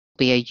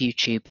be a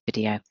YouTube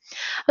video.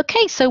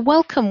 Okay, so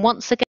welcome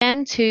once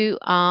again to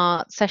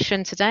our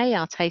session today,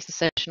 our taster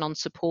session on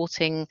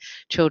supporting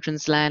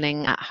children's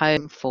learning at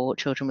home for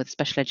children with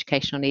special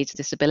educational needs and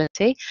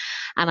disability.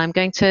 And I'm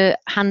going to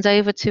hand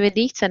over to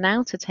Anita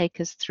now to take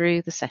us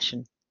through the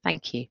session.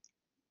 Thank you.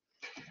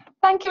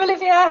 Thank you,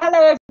 Olivia.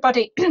 Hello,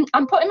 everybody.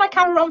 I'm putting my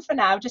camera on for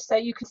now, just so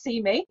you can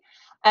see me.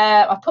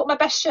 I've put my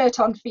best shirt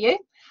on for you.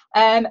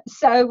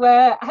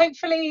 So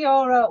hopefully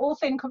you're all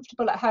feeling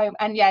comfortable at home.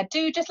 And yeah,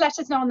 do just let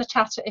us know on the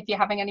chat if you're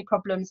having any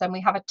problems, and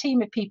we have a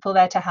team of people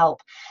there to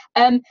help.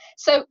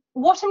 So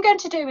what I'm going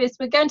to do is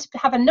we're going to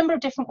have a number of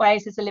different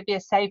ways, as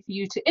Olivia said, for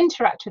you to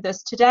interact with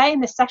us today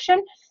in this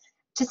session.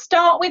 To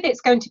start with, it's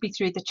going to be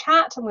through the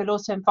chat, and we'll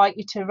also invite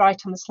you to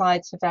write on the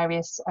slides for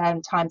various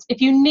times.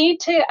 If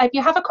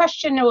you have a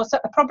question or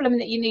a problem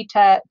that you need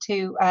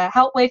to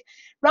help with,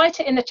 write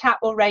it in the chat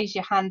or raise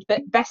your hand,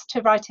 but best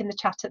to write in the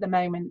chat at the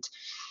moment.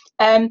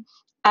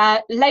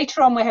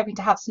 Later on, we're hoping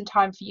to have some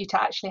time for you to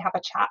actually have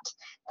a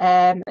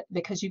chat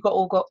because you've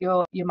all got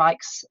your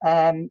mics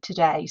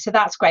today. So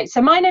that's great.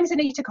 So my name is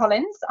Anita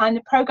Collins. I'm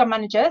the Programme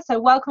Manager. So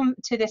welcome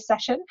to this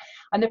session.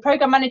 I'm the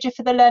Programme Manager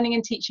for the Learning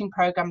and Teaching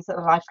Programmes at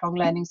the Lifelong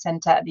Learning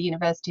Centre at the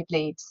University of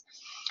Leeds.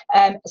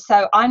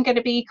 So I'm going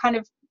to be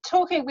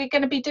we're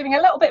going to be doing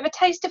a little bit of a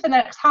taster for the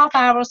next half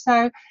hour or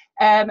so,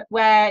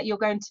 where you're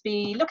going to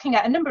be looking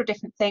at a number of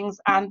different things,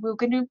 and we're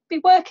going to be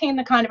working in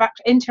the kind of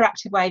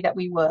interactive way that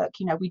we work.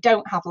 You know, we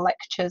don't have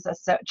lectures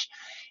as such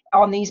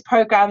on these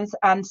programs,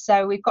 and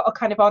so we've got a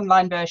kind of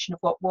online version of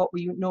what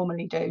we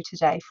normally do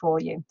today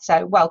for you.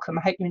 So welcome,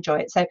 I hope you enjoy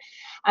it. So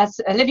as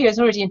Olivia has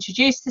already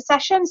introduced the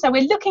session, so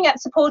we're looking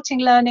at supporting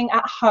learning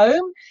at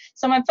home.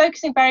 So I'm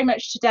focusing very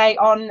much today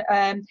on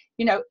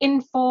you know,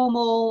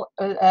 informal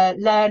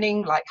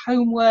learning like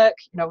homework.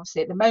 You know,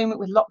 obviously at the moment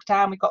with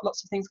lockdown we've got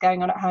lots of things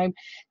going on at home,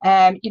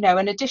 you know,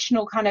 an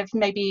additional kind of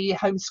maybe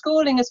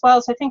homeschooling as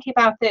well. So thinking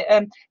about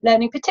the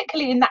learning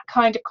particularly in that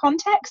kind of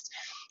context,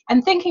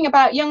 and thinking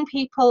about young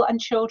people and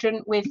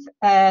children with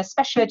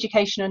special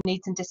educational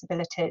needs and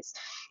disabilities.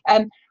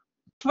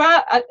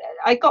 Throughout,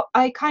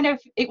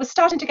 it was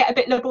starting to get a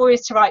bit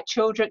laborious to write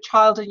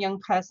child and young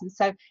person.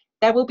 So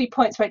there will be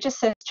points where it just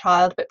says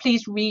child, but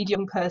please read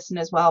young person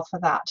as well for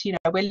that. You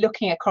know, we're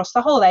looking across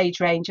the whole age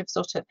range of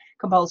sort of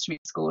compulsory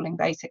schooling,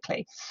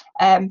 basically.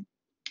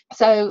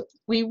 So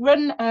we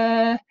run,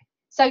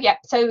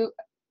 so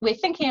we're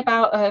thinking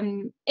about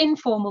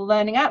informal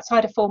learning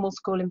outside a formal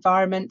school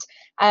environment,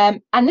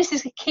 and this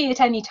is key at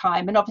any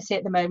time, and obviously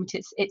at the moment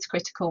it's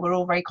critical. We're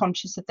all very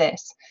conscious of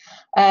this,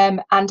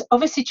 and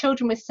obviously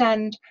children with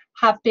SEND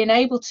have been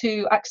able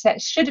to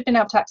should have been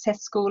able to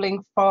access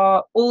schooling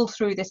for all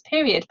through this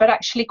period, but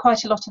actually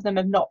quite a lot of them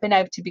have not been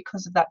able to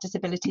because of that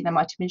disability. There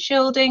might have been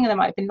shielding, and there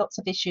might have been lots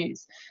of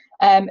issues.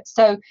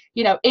 So,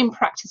 you know, in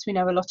practice, we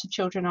know a lot of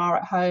children are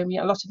at home, you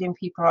know, a lot of young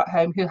people are at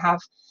home who have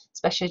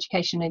special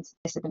education needs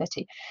and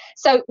disability.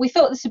 So we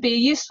thought this would be a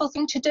useful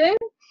thing to do.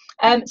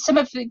 Some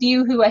of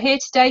you who are here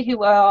today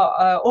who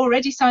are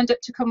already signed up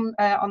to come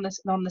on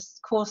this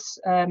course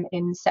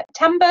in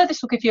September,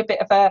 this will give you a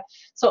bit of a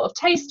sort of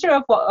taster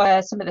of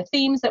what some of the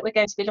themes that we're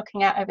going to be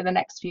looking at over the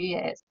next few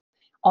years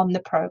on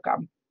the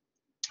programme.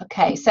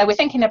 Okay, so we're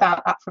thinking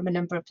about that from a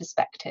number of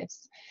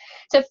perspectives.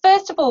 So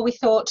first of all, we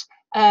thought,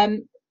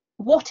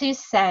 what is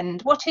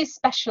SEND? What is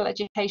special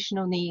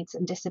educational needs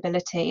and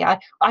disability? I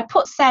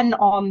put SEN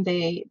on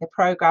the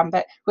programme,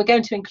 but we're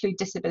going to include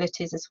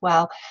disabilities as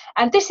well.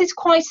 And this is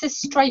quite a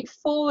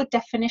straightforward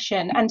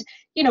definition. And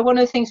you know, one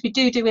of the things we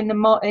do in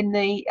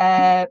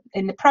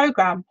the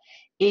programme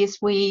is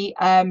we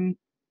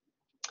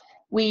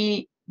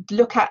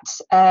look at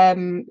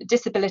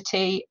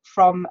disability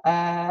from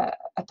a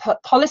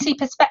policy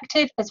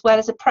perspective as well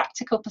as a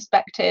practical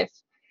perspective.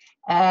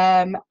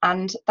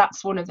 And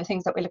that's one of the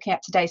things that we're looking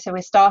at today. So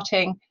we're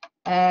starting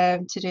to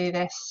do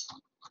this.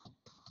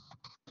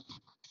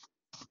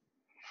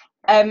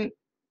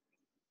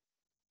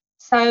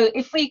 So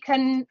if we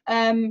can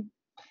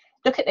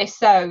look at this,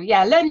 so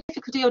yeah, learning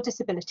difficulty or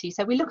disability.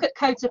 So we look at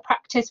codes of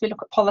practice, we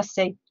look at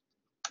policy.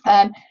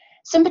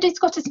 Somebody's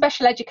got a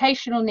special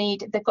educational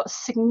need, they've got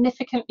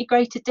significantly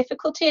greater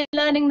difficulty in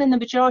learning than the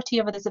majority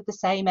of others of the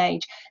same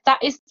age. That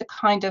is the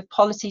kind of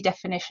policy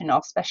definition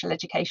of special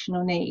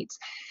educational needs.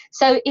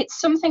 So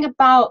it's something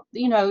about,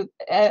 you know,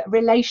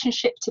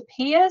 relationship to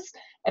peers.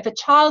 If a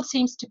child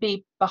seems to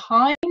be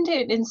behind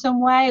it in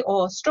some way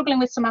or struggling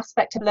with some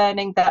aspect of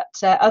learning that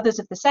others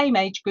of the same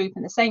age group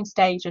and the same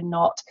stage are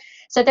not.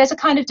 So there's a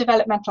kind of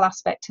developmental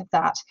aspect of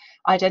that,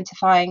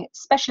 identifying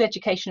special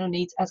educational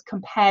needs as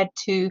compared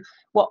to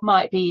what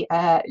might be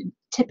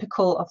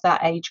typical of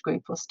that age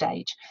group or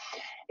stage.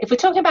 If we're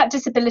talking about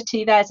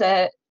disability, there's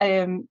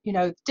you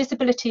know,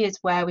 disability is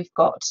where we've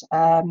got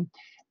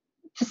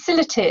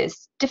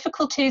facilities,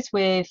 difficulties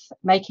with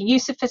making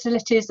use of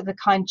facilities of the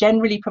kind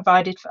generally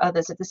provided for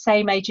others of the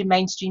same age in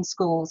mainstream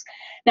schools.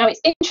 Now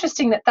it's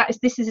interesting that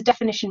this is a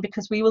definition,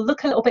 because we will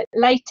look a little bit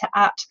later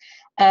at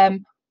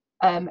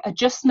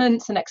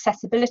adjustments and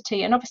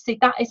accessibility, and obviously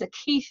that is a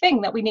key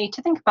thing that we need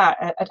to think about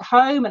at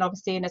home and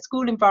obviously in a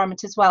school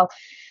environment as well.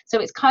 So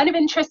it's kind of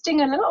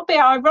interesting and a little bit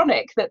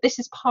ironic that this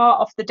is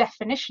part of the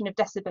definition of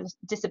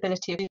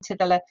disability to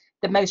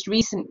the most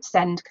recent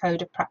SEND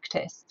code of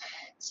practice.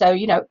 So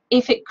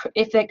if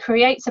it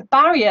creates a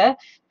barrier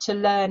to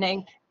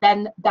learning,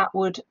 then that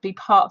would be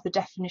part of the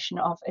definition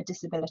of a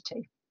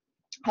disability.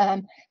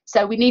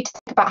 So we need to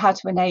think about how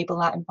to enable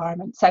that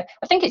environment. So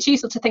I think it's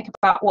useful to think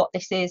about what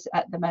this is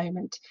at the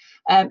moment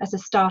as a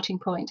starting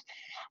point.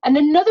 And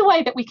another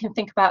way that we can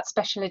think about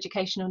special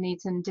educational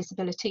needs and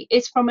disability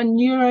is from a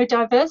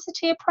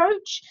neurodiversity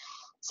approach.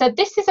 So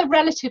this is a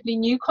relatively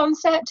new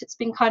concept. It's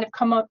been kind of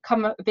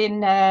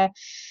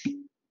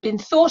been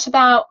thought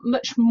about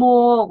much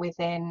more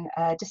within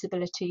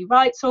disability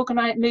rights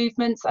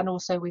movements and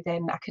also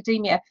within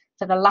academia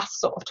for the last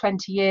sort of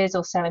 20 years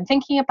or so, and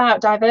thinking about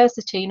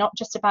diversity, not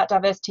just about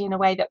diversity in a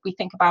way that we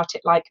think about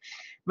it like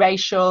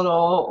racial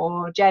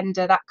or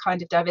gender, that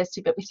kind of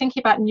diversity, but we're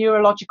thinking about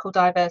neurological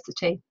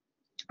diversity.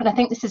 And I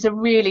think this is a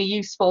really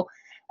useful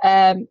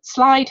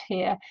slide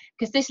here,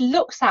 because this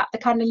looks at the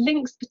kind of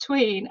links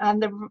between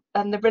and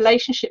the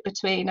relationship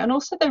between, and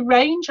also the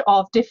range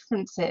of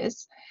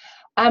differences.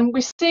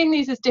 We're seeing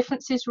these as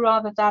differences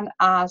rather than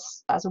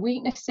as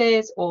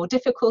weaknesses or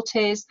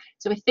difficulties.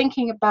 So we're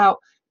thinking about,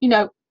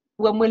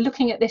 when we're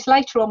looking at this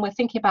later on, we're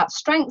thinking about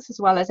strengths as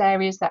well as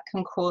areas that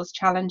can cause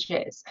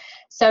challenges.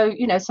 So,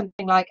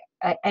 something like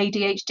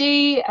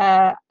ADHD,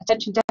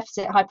 attention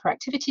deficit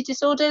hyperactivity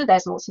disorder,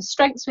 there's lots of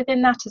strengths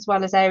within that as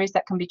well as areas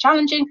that can be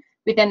challenging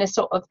within a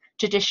sort of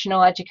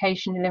traditional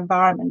educational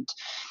environment.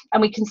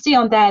 And we can see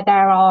on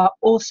there are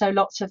also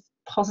lots of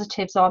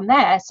positives on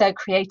there. So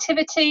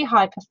creativity,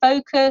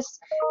 hyperfocus,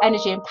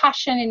 energy and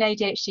passion in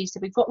ADHD. So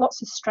we've got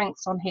lots of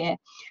strengths on here.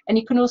 And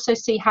you can also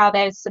see how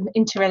there's some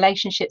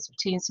interrelationships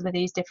between some of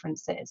these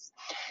differences.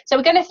 So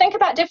we're going to think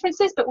about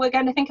differences, but we're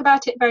going to think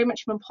about it very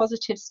much from a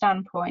positive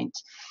standpoint.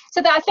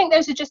 So I think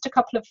those are just a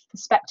couple of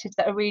perspectives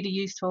that are really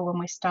useful when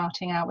we're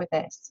starting out with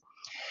this.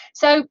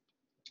 So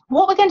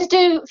what we're going to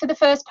do for the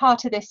first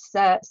part of this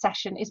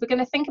session is we're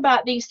going to think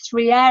about these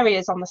three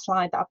areas on the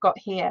slide that I've got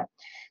here.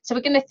 So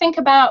we're going to think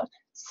about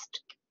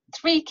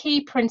three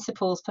key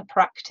principles for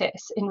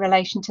practice in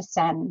relation to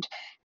SEND.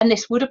 And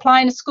this would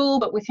apply in a school,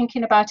 but we're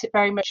thinking about it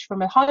very much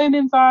from a home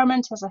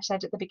environment. As I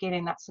said at the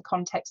beginning, that's the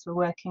context we're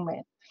working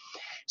with.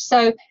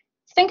 So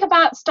think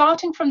about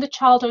starting from the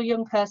child or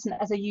young person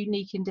as a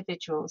unique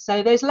individual.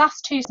 So those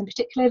last two, and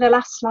particularly the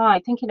last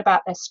slide, thinking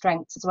about their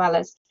strengths as well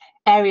as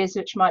areas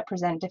which might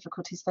present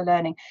difficulties for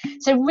learning.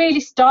 So really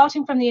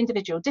starting from the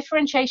individual.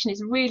 Differentiation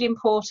is really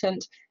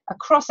important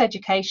across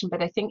education,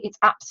 but I think it's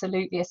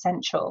absolutely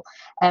essential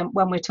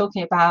when we're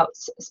talking about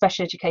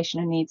special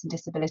educational needs and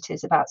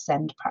disabilities, about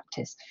SEND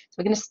practice. So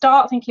we're going to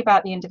start thinking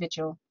about the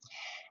individual.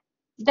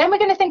 Then we're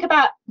going to think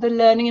about the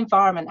learning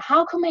environment.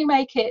 How can we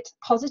make it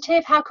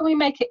positive? How can we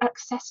make it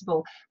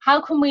accessible? How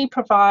can we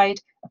provide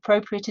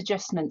appropriate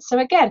adjustments? So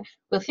again,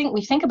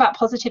 we think about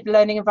positive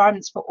learning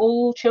environments for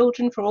all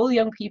children, for all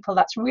young people.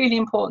 That's really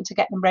important to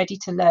get them ready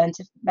to learn,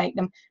 to make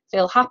them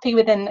feel happy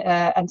within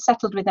and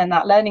settled within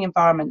that learning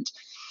environment.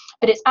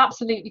 But it's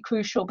absolutely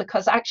crucial,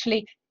 because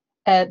actually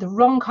the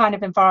wrong kind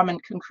of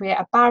environment can create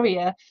a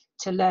barrier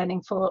to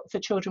learning for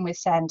children with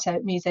SEND. So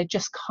it means they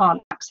just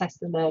can't access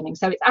the learning.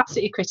 So it's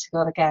absolutely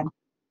critical again.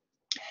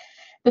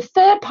 The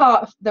third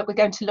part that we're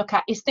going to look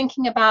at is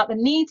thinking about the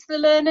needs of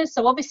the learners.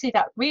 So obviously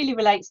that really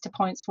relates to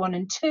points 1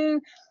 and 2.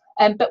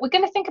 But we're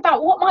going to think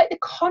about what might the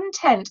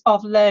content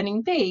of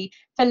learning be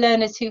for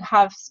learners who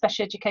have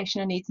special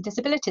educational needs and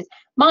disabilities.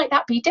 Might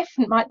that be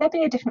different? Might there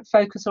be a different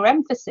focus or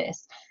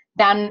emphasis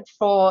than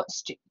for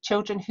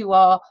children who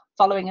are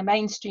following a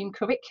mainstream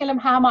curriculum?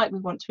 How might we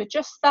want to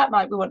adjust that?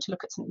 Might we want to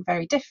look at something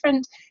very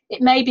different?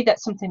 It may be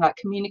that something like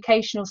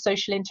communication or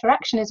social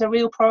interaction is a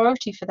real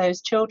priority for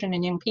those children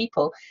and young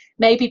people.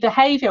 Maybe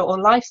behaviour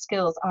or life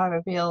skills are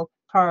a real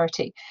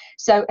priority.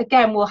 So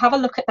again, we'll have a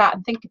look at that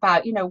and think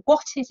about,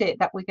 what is it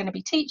that we're going to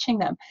be teaching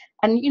them?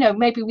 And,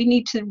 maybe we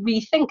need to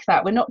rethink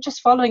that. We're not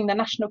just following the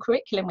national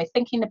curriculum. We're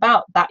thinking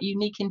about that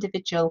unique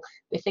individual.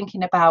 We're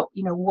thinking about,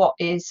 what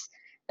is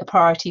the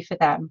priority for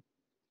them.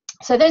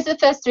 So those are the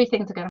first three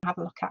things we're going to have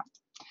a look at.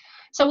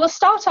 So we'll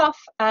start off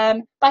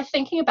by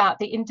thinking about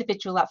the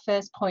individual, that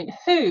first point,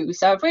 who.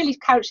 So I've really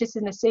couched this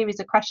in a series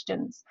of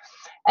questions.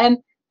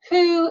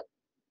 Who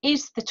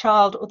is the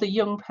child or the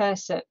young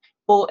person?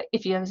 Or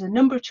if there's a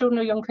number of children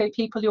or young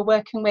people you're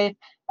working with,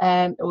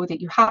 or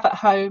that you have at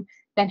home,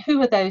 then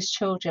who are those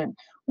children?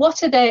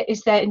 What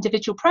is their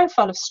individual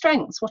profile of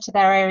strengths? What are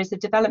their areas of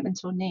development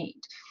or need?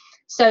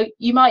 So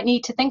you might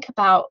need to think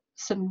about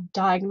some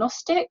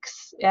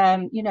diagnostics.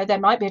 There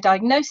might be a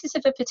diagnosis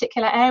of a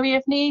particular area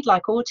of need,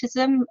 like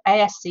autism.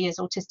 ASC is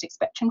autistic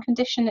spectrum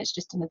condition. It's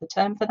just another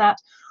term for that.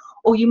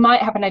 Or you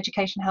might have an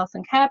education, health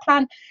and care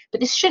plan,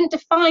 but this shouldn't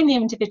define the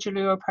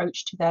individual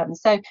approach to them.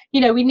 So,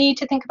 we need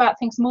to think about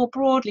things more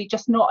broadly,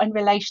 just not in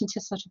relation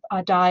to sort of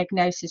a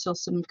diagnosis or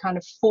some kind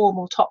of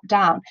formal top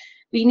down.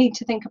 We need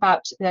to think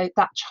about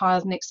that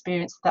child and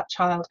experience of that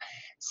child.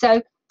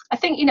 So I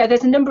think, you know,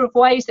 there's a number of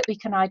ways that we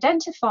can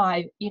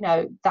identify, you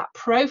know, that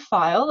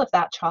profile of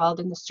that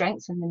child and the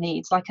strengths and the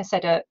needs. Like I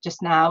said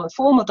just now, a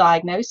formal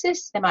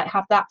diagnosis, they might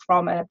have that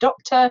from a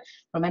doctor,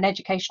 from an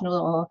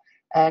educational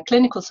or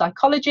clinical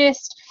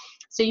psychologist.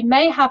 So you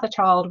may have a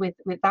child with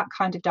that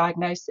kind of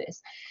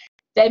diagnosis.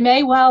 They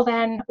may well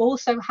then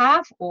also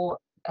have, or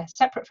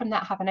separate from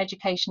that, have an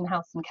education,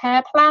 health and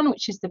care plan,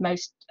 which is the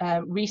most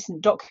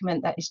recent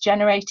document that is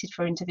generated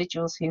for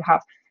individuals who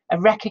have a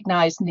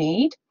recognised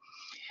need.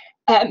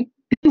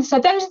 So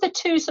those are the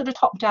two sort of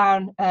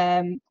top-down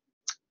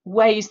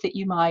ways that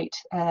you might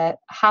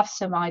have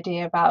some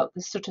idea about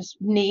the sort of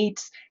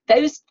needs.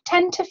 Those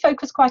tend to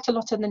focus quite a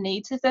lot on the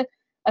needs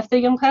of the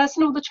young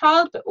person or the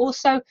child, but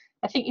also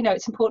I think, you know,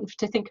 it's important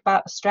to think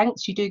about the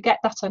strengths. You do get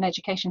that on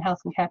education,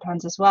 health and care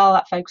plans as well,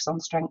 that focus on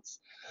strengths.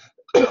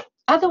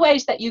 Other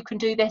ways that you can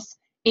do this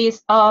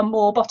are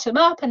more bottom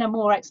up and are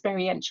more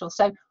experiential.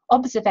 So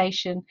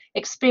observation,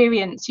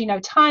 experience, you know,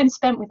 time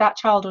spent with that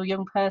child or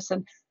young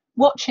person,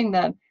 watching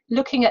them,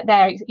 looking at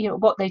their, you know,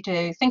 what they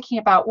do, thinking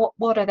about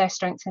what are their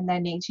strengths and their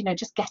needs, you know,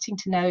 just getting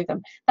to know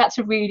them. That's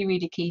a really,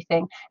 really key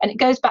thing. And it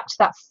goes back to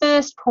that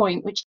first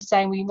point, which is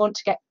saying we want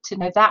to get to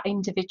know that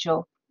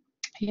individual.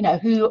 You know,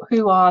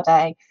 who are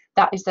they?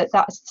 That is the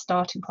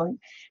starting point.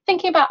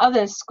 Thinking about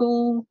others,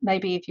 school,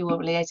 maybe if you're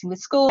liaising with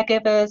school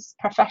caregivers,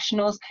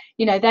 professionals,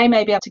 you know, they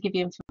may be able to give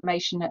you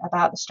information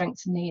about the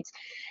strengths and needs.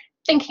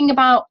 Thinking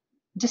about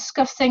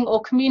discussing or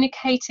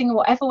communicating in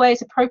whatever way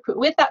is appropriate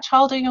with that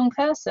child or young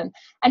person.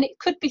 And it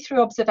could be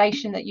through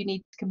observation that you need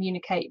to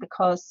communicate,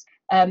 because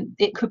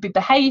it could be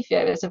behaviour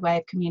as a way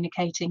of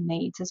communicating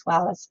needs as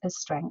well as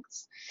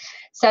strengths.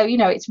 So, you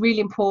know, it's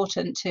really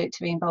important to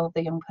involve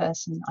the young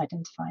person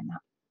identifying that.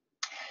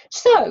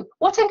 So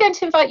what I'm going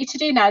to invite you to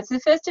do now is the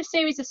first of a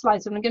series of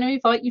slides, and I'm going to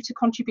invite you to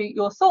contribute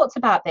your thoughts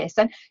about this.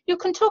 And you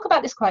can talk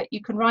about this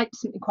you can write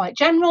something quite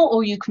general,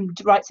 or you can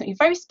write something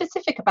very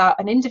specific about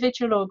an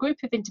individual or a group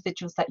of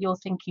individuals that you're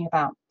thinking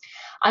about.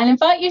 I'll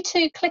invite you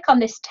to click on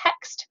this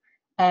text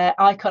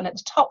icon at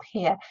the top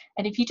here.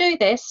 And if you do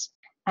this,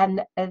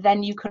 and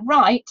then you can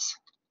write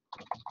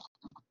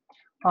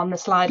on the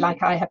slide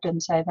like I have done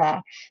so there.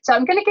 So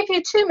I'm going to give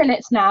you 2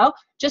 minutes now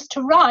just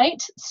to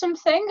write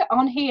something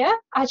on here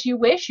as you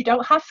wish. You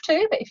don't have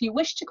to, but if you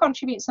wish to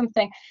contribute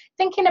something,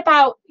 thinking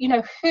about, you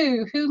know,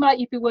 who might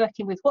you be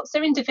working with, what's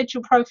their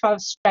individual profile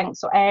of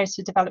strengths or areas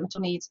for developmental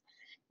needs.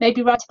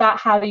 Maybe write about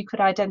how you could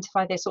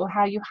identify this or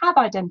how you have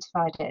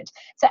identified it.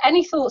 So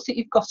any thoughts that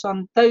you've got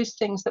on those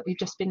things that we've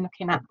just been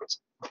looking at,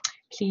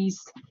 please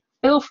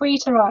feel free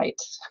to write.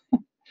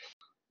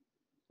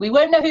 We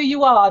won't know who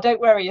you are,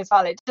 don't worry as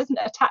well. It doesn't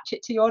attach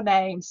it to your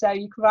name, so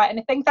you can write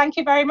anything. Thank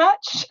you very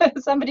much.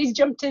 Somebody's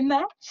jumped in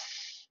there.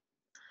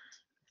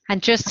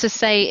 And just to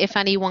say, if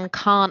anyone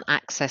can't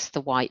access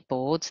the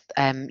whiteboard,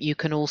 you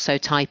can also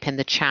type in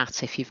the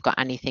chat if you've got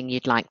anything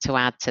you'd like to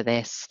add to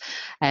this.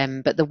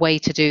 But the way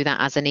to do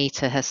that, as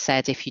Anita has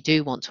said, if you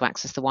do want to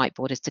access the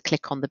whiteboard, is to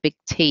click on the big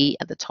T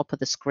at the top of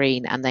the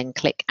screen and then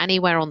click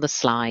anywhere on the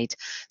slide.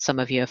 Some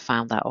of you have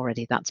found that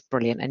already. That's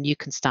brilliant. And you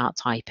can start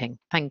typing.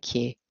 Thank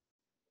you.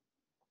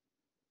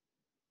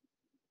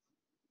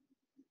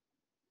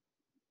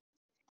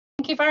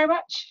 Thank you very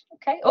much.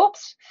 Okay,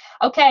 oops.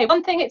 Okay,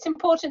 one thing it's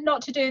important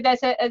not to do,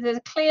 there's a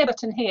clear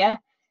button here.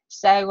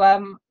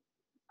 So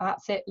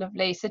that's it,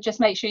 lovely. So just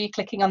make sure you're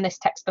clicking on this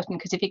text button,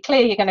 because if you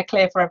clear, you're going to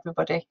clear for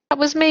everybody. That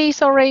was me,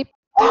 sorry.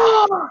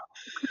 Oh,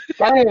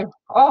 no.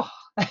 Oh.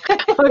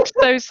 I'm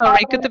so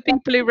sorry. Could the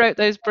people who wrote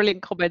those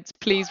brilliant comments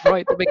please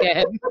write them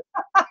again?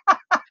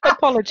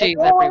 Apologies,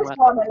 there's always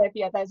everyone. one,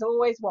 Olivia, there's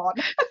always one.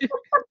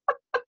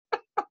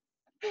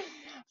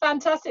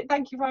 Fantastic,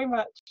 thank you very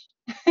much.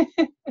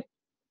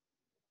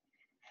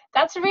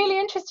 That's a really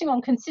interesting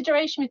one.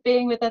 Consideration with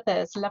being with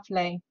others.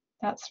 Lovely.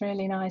 That's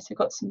really nice. We've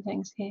got some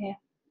things here.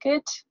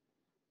 Good.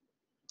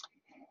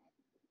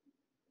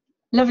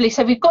 Lovely.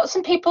 So we've got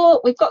some people,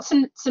 we've got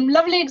some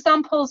lovely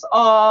examples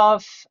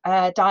of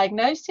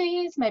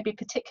diagnoses, maybe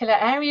particular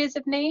areas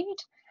of need.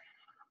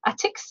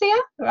 Ataxia,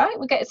 right?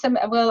 We'll get some,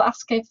 we'll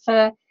ask if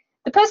the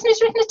person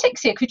who's written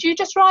ataxia, could you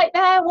just write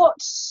there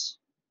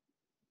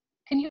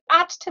can you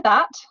add to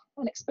that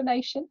an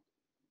explanation?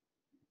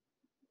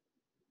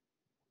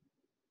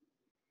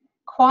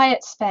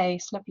 Quiet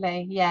space,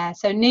 lovely. Yeah,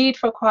 so need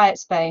for a quiet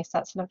space,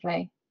 that's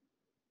lovely.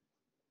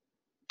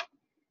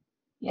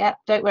 Yeah,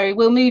 don't worry,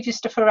 we'll move your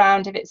stuff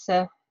around if it's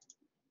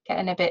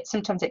getting a bit,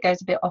 sometimes it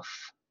goes a bit off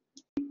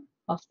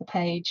the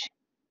page.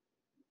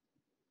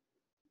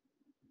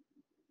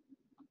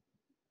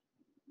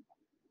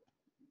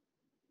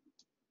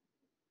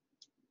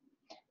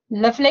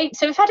 Lovely.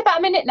 So we've had about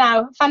a minute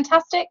now.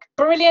 Fantastic,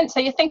 brilliant.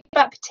 So you think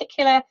about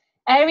particular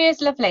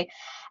areas, lovely.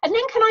 And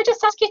then can I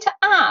just ask you to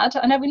add,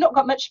 I know we've not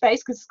got much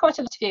space because it's quite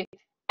a lot of you,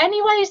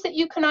 any ways that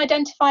you can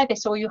identify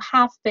this, or you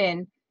have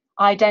been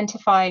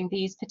identifying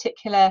these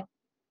particular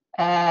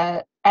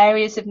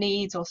areas of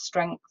needs or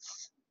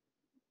strengths?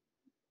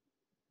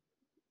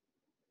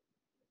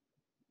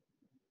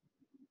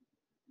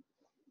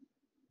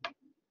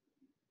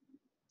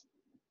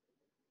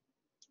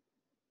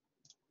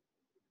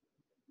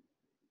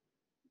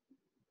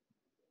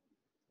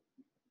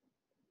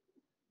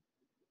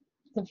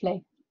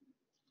 Lovely.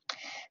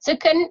 So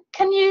can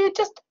you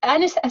just,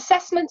 and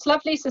assessments,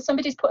 lovely. So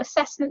somebody's put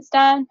assessments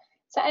down.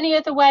 Is there any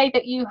other way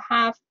that you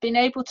have been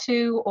able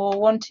to or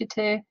wanted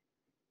to?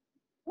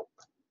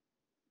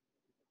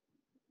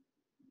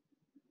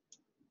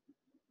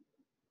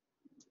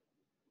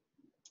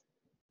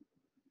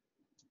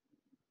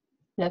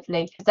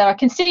 Lovely. So I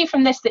can see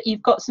from this that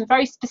you've got some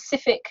very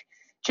specific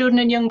children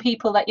and young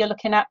people that you're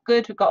looking at.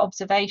 Good. We've got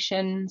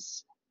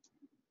observations,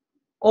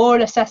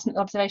 oral assessment,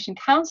 observation,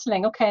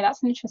 counselling. Okay,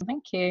 that's interesting.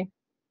 Thank you.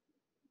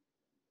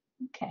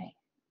 Okay,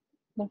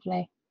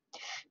 lovely.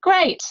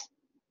 Great.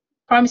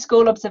 Primary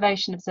school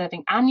observation,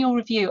 observing, annual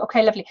review.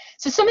 Okay, lovely.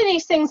 So some of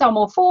these things are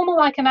more formal,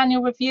 like an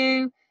annual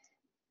review,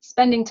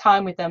 spending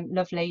time with them.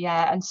 Lovely,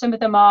 yeah. And some of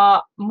them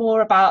are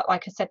more about,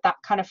 like I said, that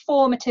kind of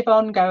formative,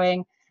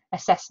 ongoing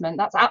assessment.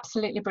 That's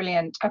absolutely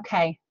brilliant.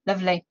 Okay,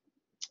 lovely.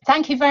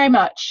 Thank you very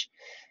much.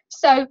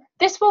 So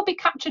this will be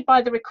captured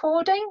by the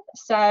recording.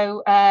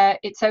 So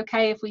it's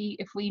okay if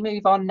we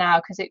move on now,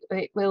 because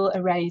it will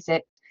erase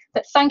it.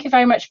 But thank you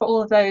very much for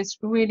all of those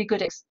really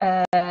good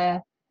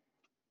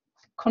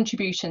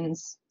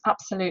contributions.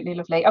 Absolutely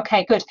lovely.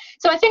 Okay, good.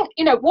 So I think,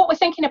 you know, what we're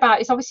thinking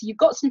about is, obviously you've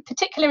got some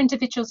particular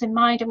individuals in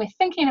mind, and we're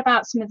thinking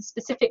about some of the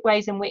specific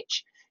ways in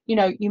which, you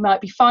know, you might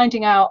be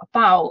finding out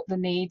about the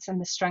needs and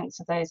the strengths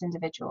of those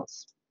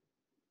individuals.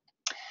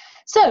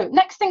 So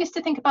next thing is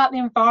to think about the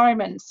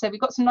environment. So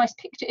we've got some nice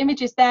picture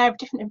images there of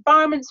different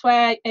environments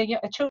where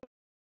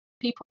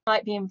people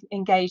might be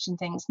engaged in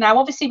things. Now,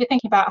 obviously, we're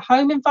thinking about a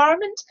home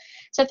environment.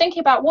 So thinking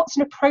about what's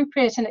an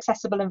appropriate and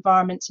accessible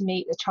environment to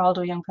meet the child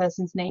or young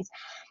person's needs.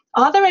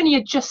 Are there any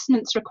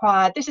adjustments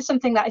required? This is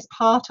something that is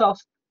part of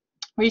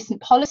recent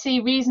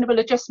policy. Reasonable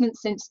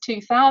adjustments since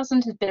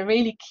 2000 has been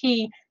really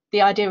key.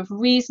 The idea of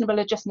reasonable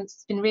adjustments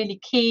has been really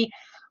key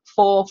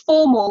for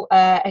formal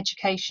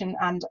education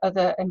and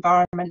other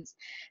environments.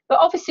 But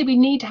obviously we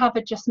need to have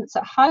adjustments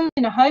at home,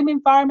 in a home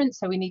environment.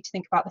 So we need to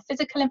think about the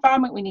physical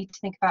environment, we need to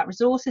think about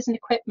resources and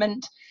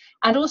equipment,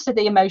 and also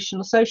the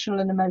emotional, social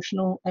and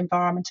emotional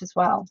environment as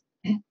well.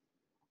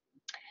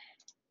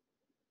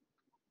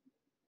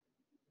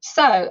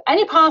 So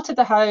any part of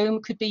the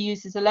home could be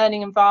used as a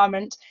learning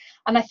environment.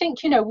 And I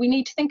think, you know, we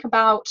need to think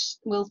about,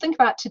 we'll think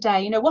about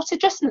today, you know, what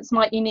adjustments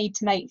might you need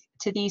to make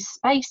to these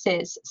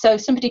spaces? So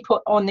somebody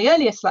put on the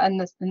earlier slide, and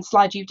the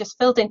slide you've just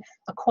filled in,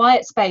 a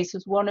quiet space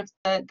was one of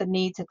the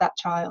needs of that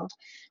child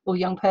or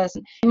young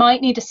person. You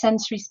might need a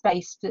sensory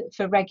space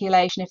for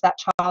regulation if that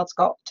child's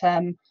got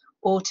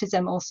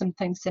autism or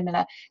something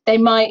similar. They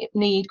might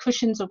need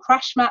cushions or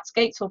crash mats,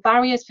 gates or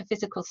barriers for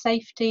physical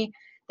safety.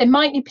 They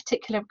might need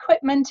particular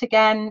equipment,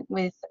 again,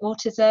 with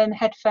autism,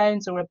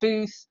 headphones or a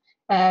booth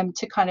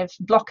to kind of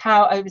block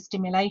out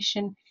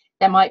overstimulation.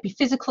 There might be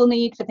physical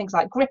need for things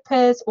like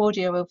grippers,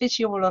 audio or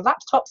visual, or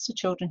laptops for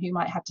children who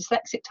might have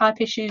dyslexic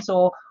type issues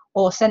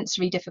or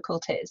sensory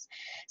difficulties.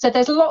 So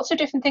there's lots of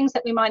different things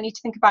that we might need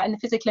to think about in the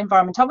physical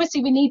environment.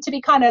 Obviously, we need to be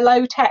kind of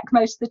low tech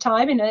most of the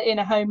time in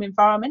a home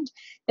environment.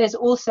 There's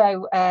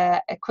also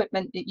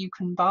equipment that you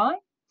can buy.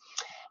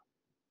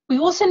 We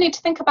also need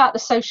to think about the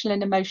social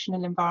and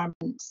emotional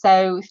environment.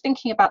 So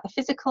thinking about the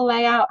physical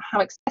layout,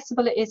 how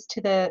accessible it is to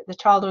the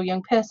child or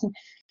young person,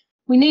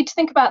 we need to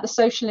think about the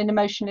social and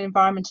emotional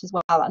environment as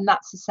well. And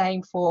that's the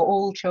same for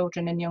all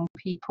children and young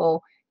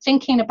people.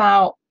 Thinking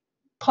about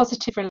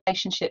positive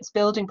relationships,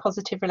 building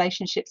positive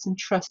relationships and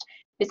trust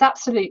is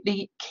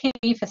absolutely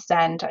key for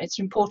SEND. It's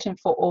important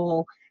for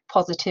all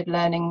positive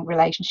learning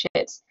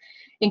relationships.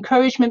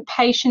 Encouragement,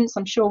 patience,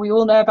 I'm sure we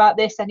all know about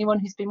this, anyone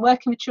who's been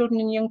working with children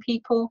and young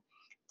people.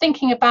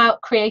 Thinking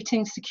about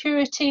creating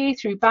security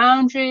through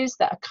boundaries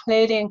that are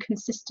clearly and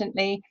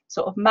consistently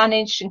sort of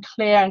managed, and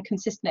clear and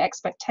consistent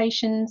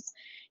expectations.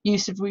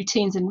 Use of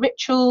routines and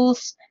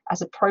rituals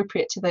as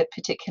appropriate to the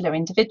particular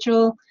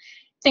individual.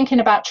 Thinking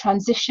about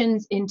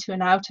transitions into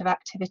and out of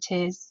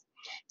activities.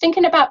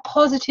 Thinking about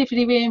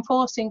positively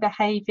reinforcing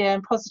behaviour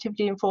and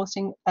positively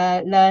reinforcing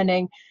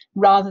learning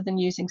rather than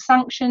using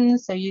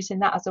sanctions. So using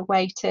that as a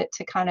way to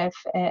kind of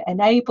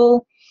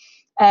enable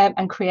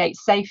and create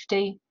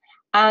safety.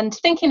 And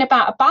thinking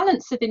about a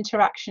balance of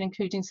interaction,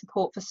 including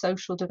support for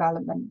social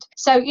development.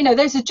 So, you know,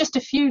 those are just a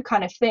few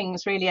kind of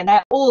things, really, and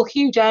they're all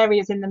huge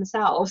areas in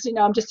themselves. You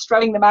know, I'm just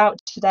throwing them out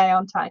today,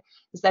 aren't I?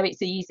 As though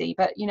it's easy,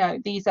 but you know,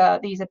 these are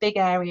big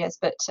areas.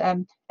 But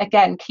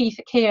again, key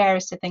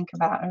areas to think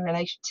about in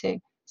relation to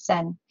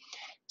SEN.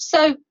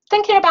 So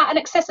thinking about an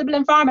accessible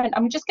environment,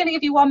 I'm just going to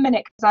give you 1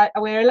 minute because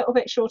we're a little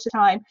bit short of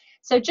time.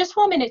 So just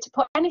 1 minute to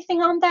put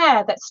anything on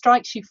there that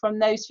strikes you from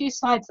those few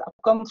slides that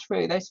I've gone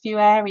through, those few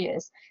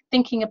areas.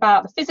 Thinking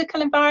about the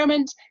physical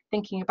environment,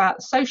 thinking about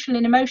the social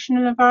and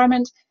emotional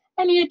environment,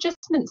 any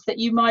adjustments that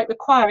you might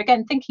require.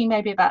 Again, thinking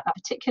maybe about that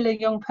particular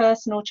young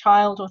person or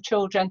child or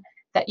children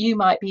that you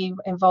might be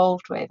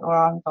involved with or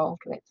are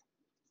involved with.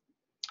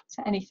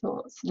 So any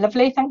thoughts?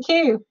 Lovely, thank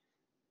you.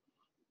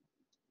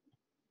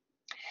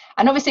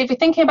 And obviously, if we're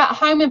thinking about a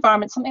home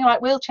environment, something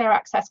like wheelchair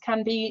access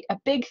can be a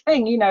big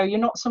thing. You know, you're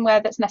not somewhere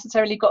that's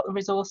necessarily got the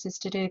resources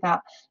to do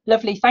that.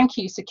 Lovely, thank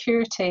you.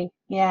 Security,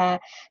 yeah.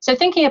 So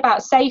thinking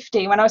about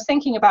safety, when I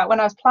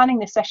was planning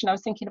this session, I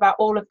was thinking about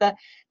all of the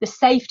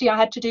safety I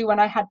had to do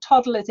when I had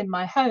toddlers in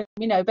my home.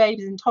 You know,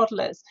 babies and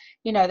toddlers.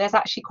 You know, there's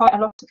actually quite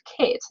a lot of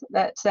kit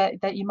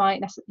that you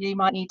might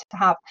need to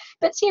have.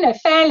 But you know,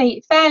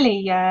 fairly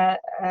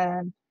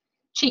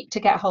cheap to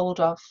get hold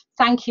of.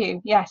 Thank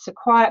you. Yes, a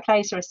quiet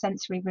place or a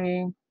sensory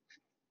room.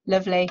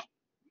 Lovely.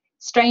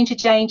 Stranger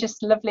changes,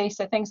 lovely.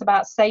 So things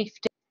about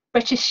safety.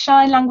 British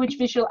Sign Language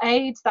visual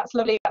aids, that's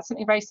lovely. That's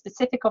something very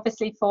specific,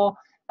 obviously, for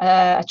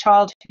a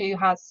child who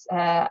has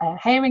a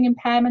hearing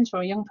impairment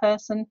or a young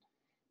person.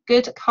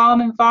 Good,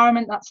 calm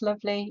environment, that's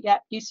lovely. Yeah,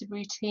 use of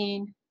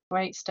routine,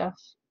 great stuff.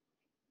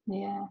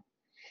 Yeah.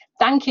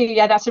 Thank you.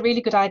 Yeah, that's a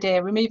really good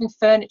idea. Removing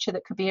furniture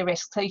that could be a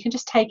risk, so you can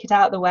just take it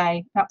out of the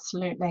way.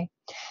 Absolutely.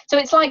 So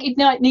it's like you'd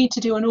need to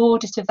do an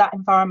audit of that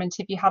environment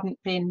if you hadn't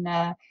been,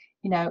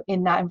 you know,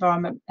 in that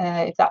environment.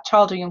 If that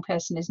child or young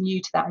person is new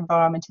to that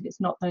environment, if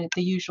it's not the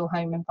usual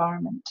home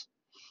environment.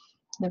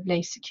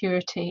 Lovely.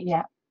 Security.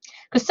 Yeah.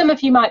 Because some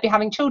of you might be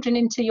having children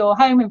into your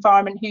home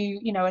environment who,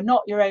 you know, are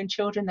not your own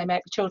children. They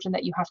might be children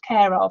that you have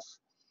care of.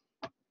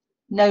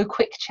 No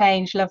quick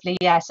change. Lovely.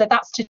 Yeah. So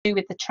that's to do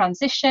with the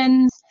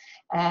transitions.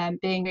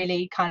 Being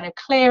really kind of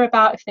clear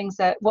about if things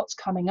are what's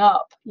coming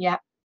up. Yeah,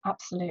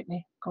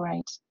 absolutely.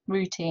 Great.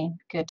 Routine.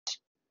 Good.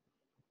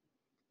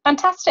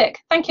 Fantastic.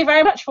 Thank you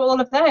very much for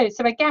all of those.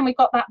 So again, we've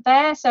got that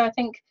there. So I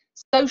think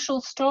social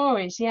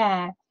stories.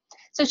 Yeah.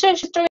 So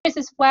social stories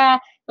is where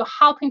you're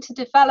helping to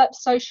develop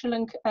social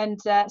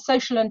and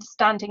social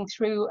understanding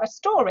through a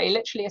story,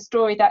 literally a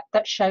story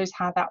that shows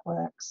how that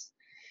works.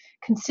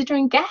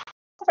 Considering guests.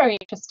 A very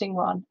interesting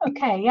one.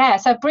 Okay, yeah,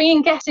 so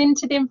bringing guests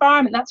into the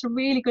environment, that's a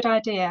really good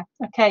idea.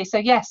 Okay, so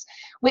yes,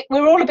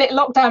 we're all a bit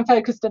lockdown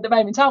focused at the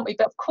moment, aren't we?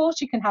 But of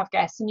course you can have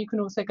guests, and you can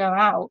also go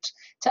out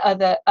to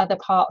other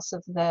parts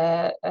of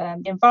the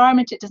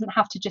environment. It doesn't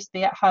have to just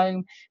be at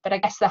home, but I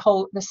guess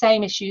the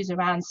same issues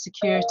around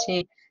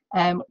security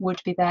would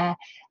be there.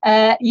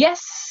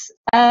 Yes,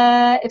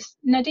 if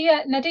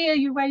Nadia,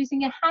 you're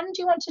raising your hand.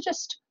 Do you want to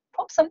just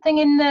pop something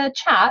in the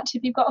chat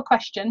if you've got a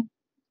question?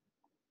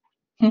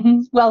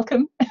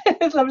 Welcome.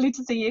 It's lovely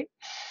to see you.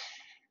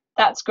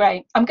 That's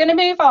great. I'm going to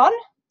move on.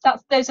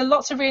 Those are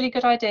lots of really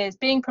good ideas.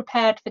 Being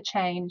prepared for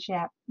change.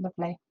 Yeah,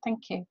 lovely.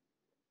 Thank you.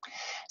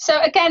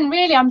 So again,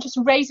 really, I'm just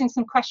raising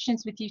some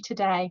questions with you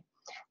today.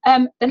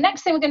 The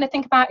next thing we're going to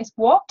think about is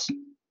what.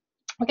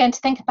 We're going to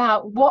think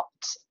about what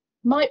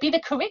might be the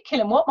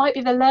curriculum, what might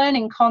be the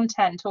learning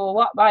content, or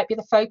what might be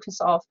the focus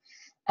of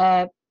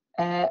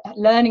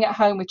learning at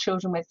home with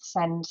children with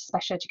SEND,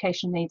 special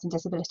education needs and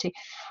disability.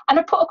 And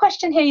I put a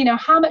question here, you know,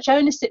 how much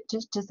ownership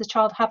does the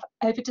child have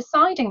over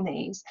deciding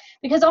these?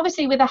 Because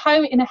obviously in a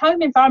home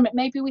environment,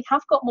 maybe we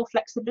have got more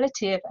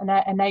flexibility of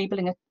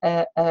enabling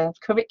a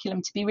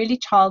curriculum to be really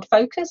child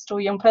focused or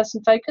young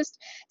person focused,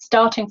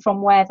 starting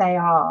from where they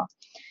are.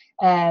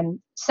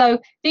 So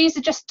these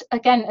are just,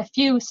 again, a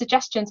few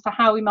suggestions for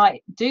how we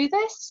might do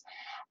this.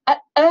 At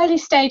early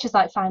stages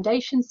like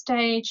foundation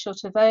stage,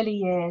 sort of early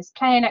years,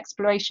 play and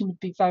exploration would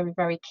be very,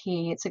 very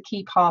key. It's a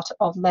key part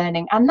of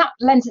learning, and that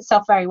lends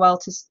itself very well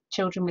to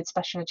children with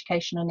special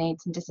educational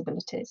needs and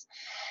disabilities.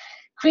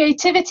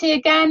 Creativity,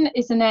 again,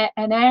 is an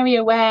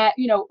area where,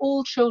 you know,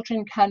 all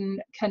children can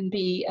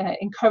be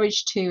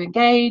encouraged to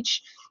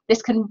engage.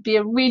 This can be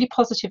a really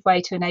positive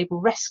way to enable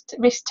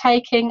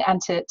risk-taking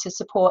and to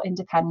support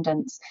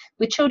independence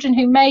with children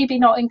who may be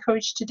not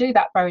encouraged to do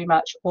that very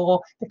much or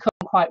become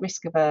quite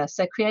risk-averse.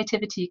 So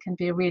creativity can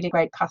be a really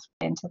great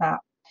pathway into that.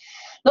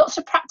 Lots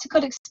of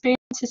practical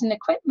experiences and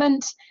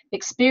equipment,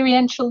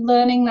 experiential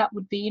learning, that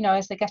would be, you know,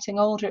 as they're getting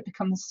older, it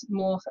becomes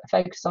more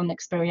focused on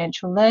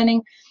experiential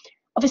learning.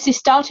 Obviously,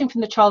 starting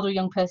from the child or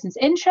young person's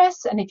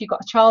interests, and if you've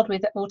got a child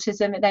with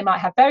autism, they might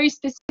have very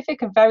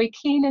specific and very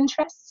keen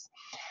interests.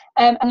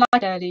 And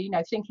like earlier, you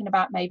know, thinking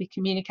about maybe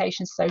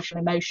communication, social,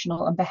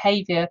 emotional, and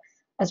behaviour,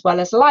 as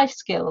well as life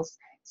skills.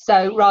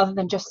 So rather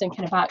than just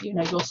thinking about, you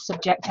know, your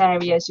subject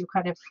areas, your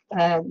kind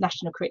of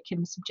national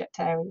curriculum subject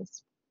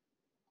areas.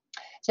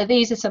 So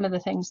these are some of the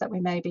things that we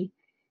may be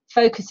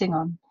focusing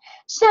on.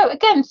 So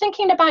again,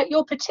 thinking about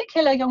your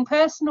particular young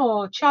person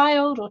or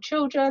child or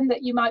children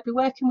that you might be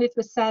working with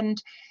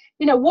SEND,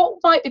 you know, what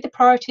might be the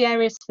priority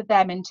areas for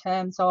them in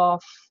terms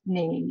of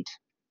need?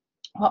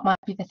 What might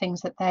be the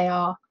things that they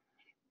are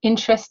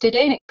interested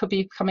in? It could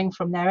be coming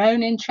from their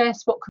own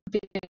interests. What could be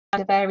the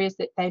kind of areas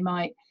that they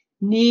might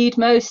need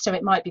most? So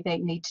it might be they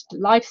need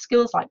life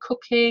skills like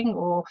cooking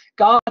or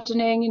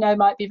gardening, you know,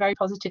 might be very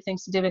positive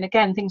things to do, and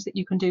again, things that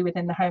you can do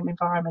within the home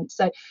environment.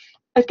 So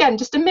again,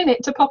 just a minute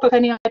to pop up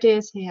any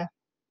ideas here.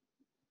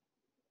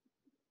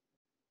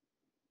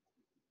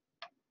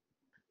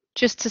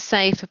 Just to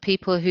say, for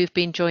people who've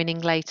been joining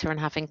later and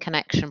having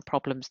connection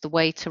problems, the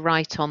way to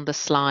write on the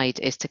slide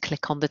is to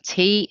click on the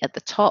T at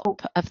the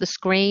top of the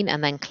screen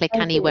and then click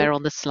anywhere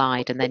on the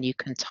slide, and then you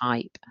can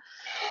type,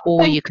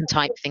 or you can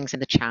type things in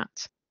the chat.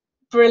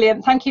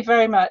 Brilliant, thank you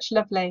very much,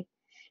 lovely.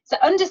 So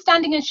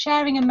understanding and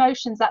sharing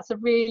emotions, that's a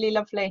really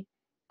lovely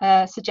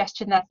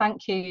suggestion there.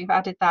 Thank you, you've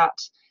added that.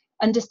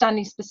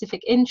 Understanding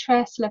specific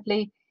interests,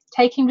 lovely.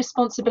 Taking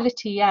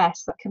responsibility,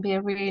 yes, that can be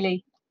a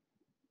really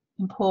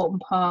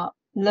important part.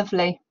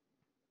 Lovely.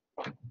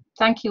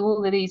 Thank you.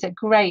 All of these are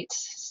great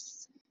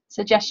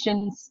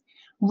suggestions.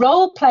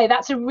 Role play,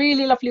 that's a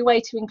really lovely way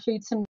to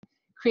include some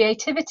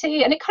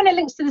creativity, and it kind of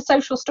links to the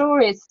social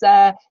stories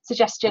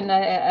suggestion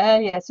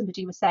earlier.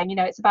 Somebody was saying, you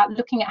know, it's about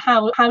looking at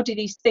how do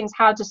these things,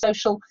 how do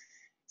social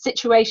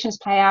situations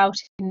play out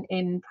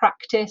in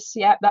practice.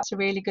 Yeah, that's a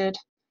really good.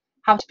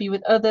 How to be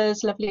with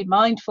others, lovely.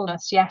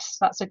 Mindfulness, yes,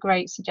 that's a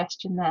great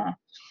suggestion there.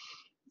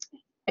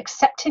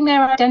 Accepting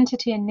their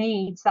identity and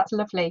needs, that's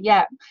lovely.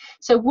 Yeah,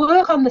 so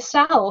work on the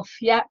self.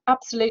 Yeah,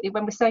 absolutely.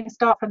 When we're saying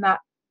start from that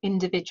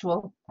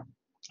individual,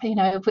 you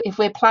know, if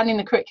we're planning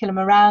the curriculum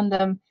around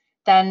them,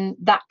 then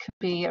that could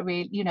be a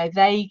real, you know,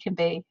 they can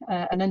be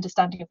an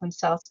understanding of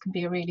themselves can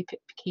be a really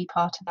key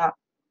part of that.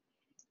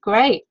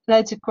 Great,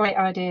 loads of great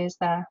ideas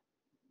there.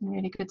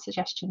 Really good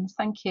suggestions,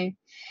 thank you.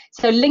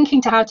 So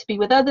linking to how to be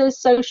with others,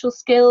 social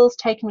skills,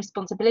 taking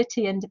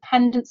responsibility,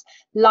 independence,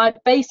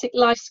 basic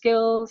life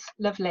skills,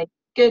 lovely,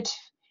 good.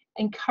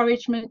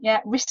 Encouragement, yeah.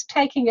 Risk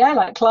taking, yeah,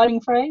 like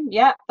climbing frame,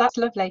 yeah, that's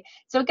lovely.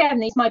 So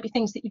again, these might be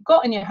things that you've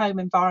got in your home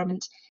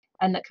environment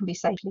and that can be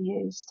safely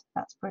used.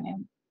 That's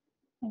brilliant,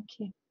 thank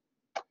you.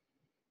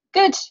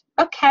 Good.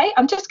 Okay,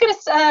 I'm just going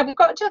to we've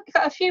got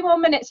a few more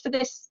minutes for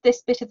this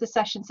bit of the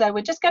session, so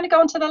we're just going to go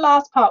on to the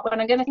last part when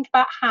I'm going to think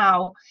about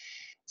how.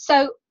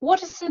 So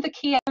what are some of the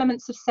key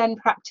elements of SEN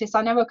practice?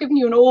 I know I've given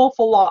you an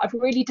awful lot. I've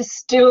really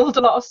distilled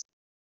a lot of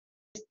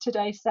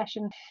today's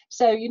session.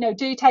 So, you know,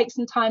 do take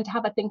some time to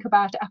have a think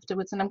about it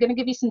afterwards. And I'm going to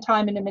give you some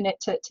time in a minute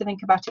to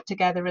think about it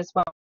together as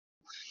well.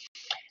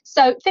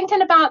 So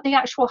thinking about the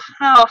actual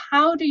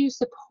how do you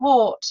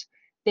support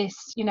this,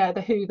 you know,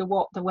 the who, the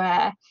what, the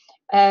where,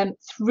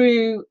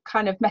 through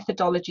kind of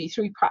methodology,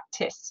 through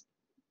practice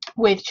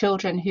with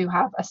children who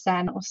have a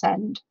SEN or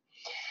SEND.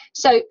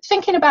 So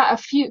thinking about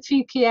a few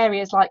key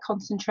areas like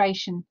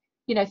concentration,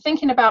 you know,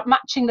 thinking about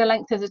matching the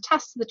length of the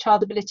task to the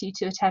child's ability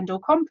to attend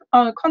or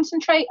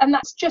concentrate, and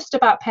that's just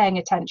about paying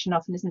attention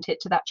often, isn't it,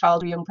 to that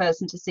child or young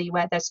person to see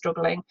where they're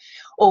struggling,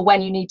 or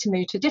when you need to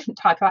move to a different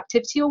type of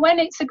activity, or when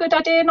it's a good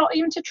idea not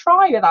even to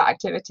try with that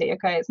activity.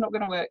 Okay, it's not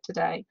going to work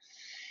today.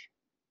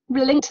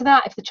 Linked to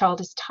that, if the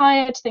child is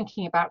tired,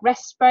 thinking about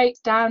rest breaks,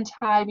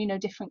 downtime, you know,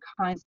 different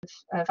kinds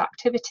of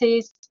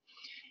activities.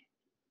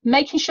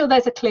 Making sure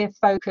there's a clear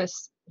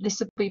focus. This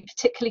would be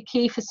particularly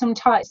key for some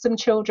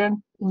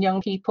children and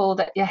young people,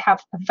 that you have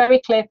a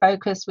very clear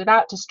focus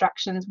without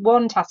distractions,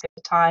 one task at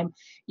a time.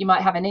 You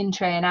might have an in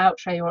tray, an out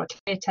tray, or a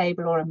clear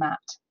table or a mat.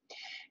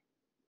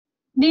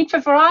 Need for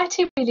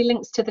variety really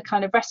links to the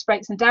kind of rest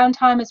breaks and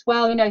downtime as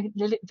well, you know,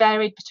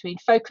 varied between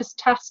focused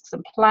tasks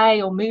and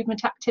play or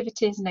movement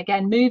activities, and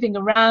again moving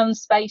around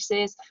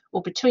spaces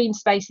or between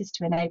spaces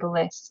to enable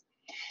this.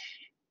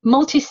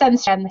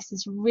 Multisensory, and this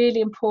is a really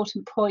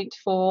important point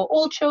for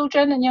all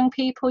children and young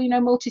people. You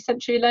know,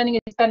 multisensory learning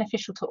is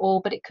beneficial to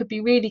all, but it could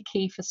be really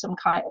key for some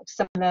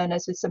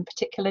learners with some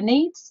particular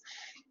needs.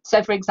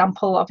 So for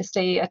example,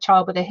 obviously a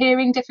child with a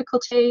hearing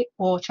difficulty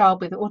or a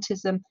child with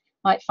autism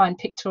might find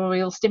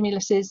pictorial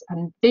stimuluses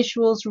and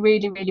visuals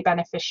really, really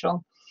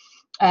beneficial.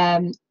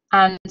 And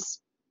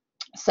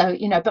so,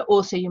 you know, but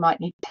also you might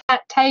need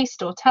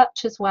taste or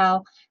touch as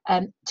well,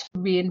 to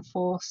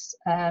reinforce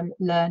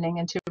learning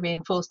and to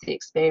reinforce the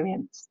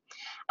experience.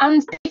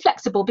 And be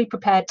flexible, be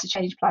prepared to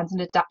change plans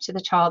and adapt to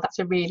the child. That's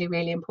a really,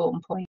 really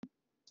important point.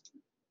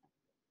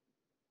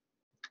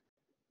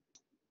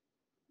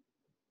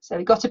 So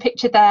we've got a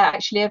picture there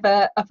actually of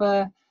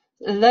a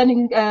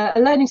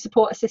learning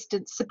support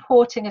assistant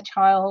supporting a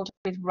child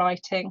with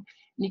writing,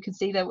 and you can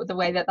see the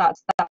way that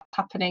that's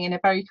happening in a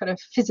very kind of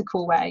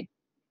physical way.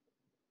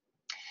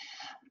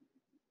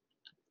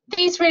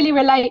 These really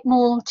relate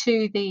more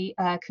to the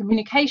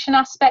communication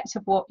aspect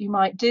of what you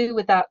might do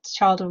with that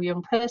child or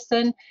young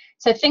person.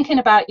 So thinking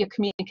about your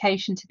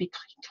communication to be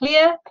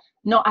clear,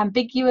 not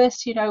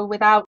ambiguous, you know,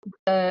 without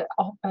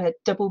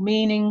double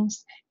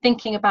meanings.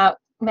 Thinking about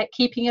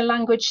keeping your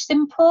language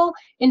simple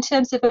in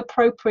terms of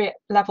appropriate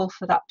level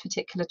for that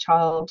particular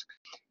child.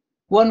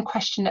 One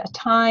question at a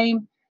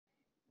time.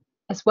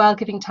 As well,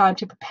 giving time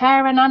to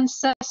prepare an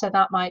answer. So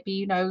that might be,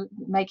 you know,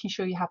 making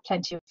sure you have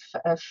plenty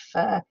of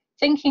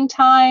thinking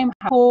time,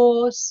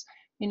 pause,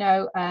 you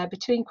know,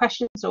 between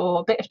questions,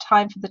 or a bit of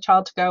time for the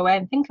child to go away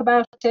and think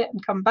about it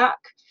and come back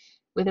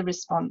with a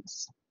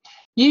response.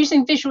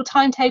 Using visual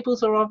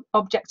timetables or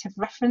objective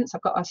reference,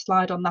 I've got a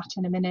slide on that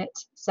in a minute.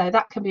 So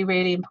that can be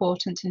really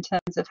important in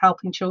terms of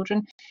helping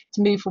children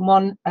to move from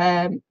one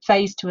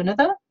phase to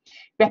another.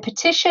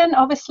 Repetition,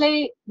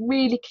 obviously,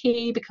 really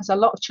key, because a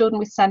lot of children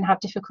with SEN have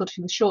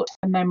difficulty with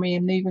short-term memory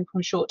and moving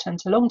from short-term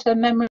to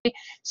long-term memory.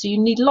 So you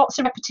need lots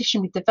of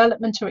repetition with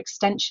development or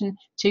extension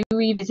to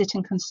revisit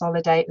and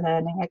consolidate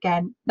learning.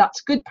 Again,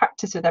 that's good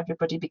practice with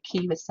everybody, but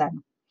key with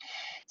SEN.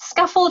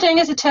 Scaffolding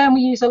is a term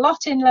we use a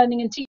lot in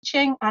learning and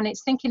teaching, and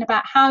it's thinking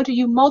about how do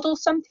you model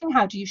something,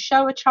 how do you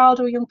show a child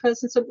or a young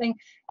person something,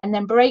 and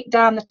then break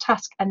down the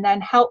task and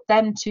then help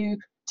them to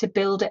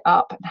build it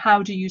up, and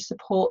how do you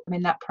support them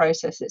in that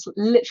process. It's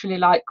literally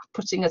like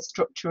putting a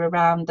structure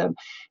around them,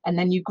 and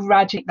then you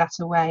graduate that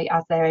away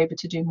as they're able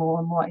to do more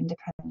and more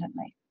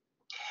independently.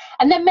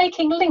 And then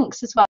making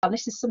links as well.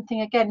 This is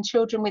something, again,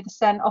 children with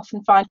SEN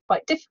often find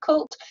quite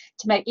difficult,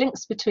 to make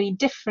links between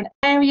different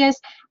areas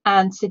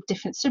and to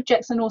different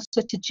subjects, and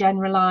also to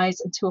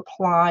generalise and to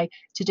apply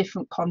to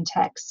different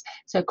contexts.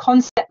 So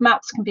concept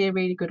maps can be a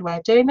really good way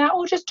of doing that,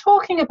 or just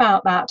talking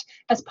about that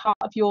as part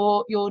of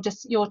your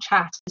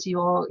chat as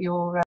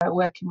you're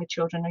working with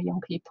children or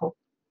young people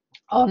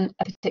on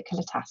a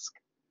particular task.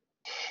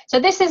 So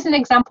this is an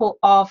example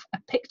of a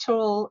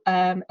pictorial,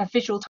 a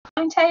visual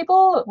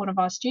timetable that one of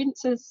our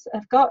students has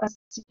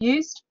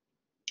used.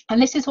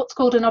 And this is what's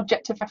called an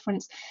objective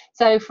reference.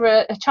 So for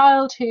a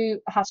child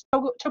who has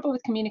trouble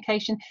with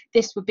communication,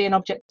 this would be an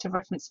objective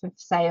reference for,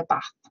 say, a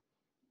bath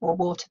or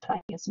water play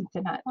or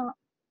something like that.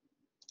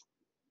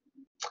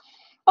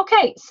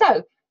 Okay,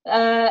 so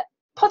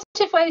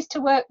positive ways to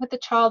work with the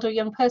child or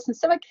young person.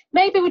 So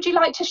maybe would you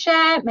like to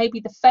share maybe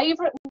the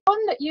favourite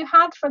one that you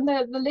had from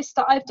the list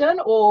that I've done,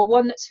 or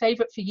one that's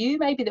favourite for you,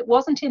 maybe that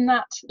wasn't in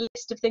that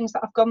list of things that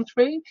I've gone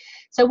through?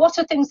 So what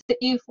are things that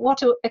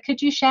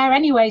could you share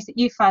any ways that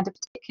you found a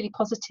particularly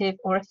positive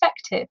or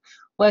effective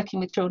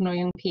working with children or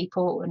young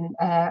people?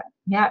 And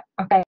yeah,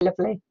 okay,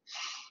 lovely.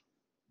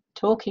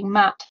 Talking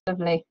mat,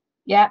 lovely.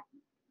 Yeah.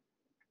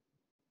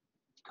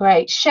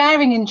 Great.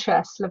 Sharing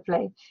interests,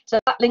 lovely. So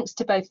that links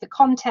to both the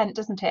content,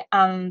 doesn't it,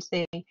 and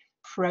the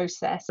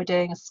process. We're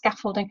doing a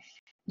scaffolding.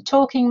 The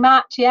talking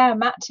mat, yeah, a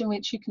mat in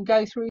which you can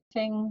go through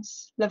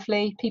things,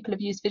 lovely. People have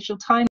used visual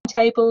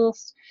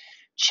timetables.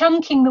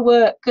 Chunking the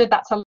work, good,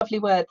 that's a lovely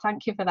word,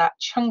 thank you for that.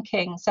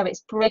 Chunking, so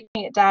it's breaking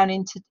it down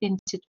into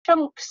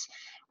chunks,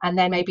 and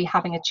then maybe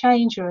having a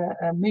change or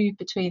a move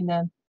between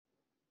them.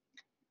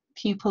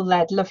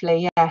 Pupil-led,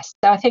 lovely, yes.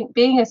 So I think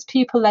being as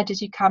pupil-led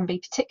as you can be,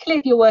 particularly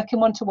if you're working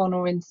one-to-one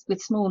or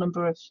with small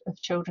number of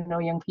children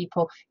or young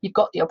people, you've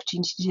got the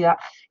opportunity to do that.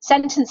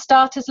 Sentence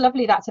starters,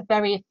 lovely, that's a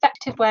very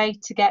effective way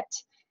to get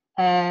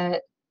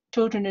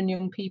children and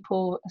young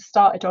people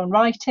started on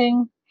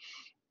writing.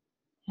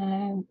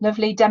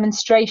 Lovely.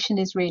 Demonstration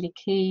is really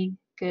key,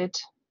 good.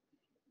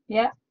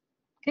 Yeah,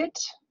 good.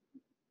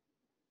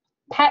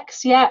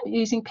 PECs, yeah,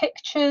 using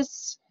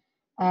pictures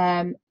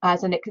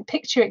as a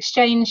picture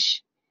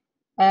exchange.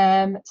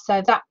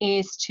 So that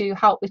is to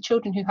help with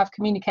children who have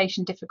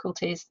communication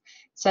difficulties,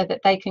 so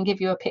that they can give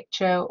you a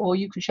picture or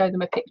you can show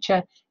them a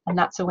picture, and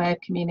that's a way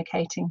of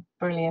communicating.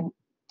 Brilliant.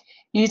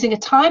 Using a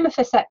timer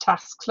for set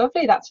tasks,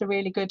 lovely, that's a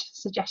really good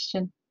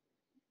suggestion.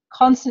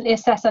 Constantly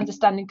assess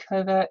understanding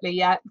covertly,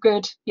 yeah,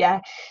 good, yeah.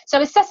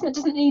 So assessment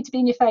doesn't need to be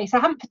in your face. I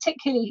haven't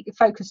particularly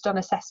focused on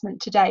assessment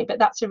today, but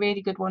that's a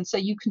really good one. So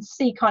you can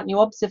see, can't you,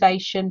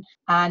 observation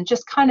and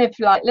just kind of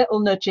like little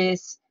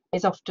nudges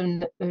is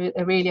often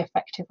a really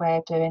effective way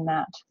of doing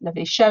that.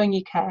 Lovely. Showing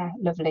you care,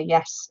 lovely,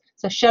 yes.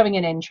 So showing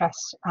an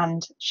interest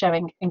and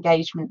showing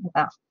engagement with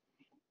that.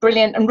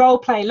 Brilliant. And role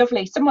play,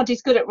 lovely.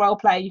 Somebody's good at role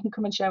play, you can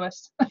come and show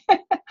us.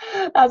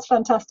 That's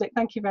fantastic,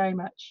 thank you very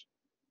much.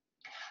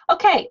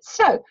 Okay,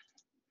 so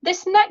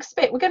this next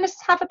bit, we're going to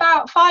have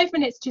about 5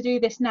 minutes to do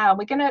this now.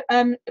 We're going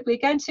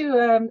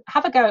to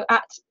have a go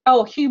at,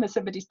 oh, humour,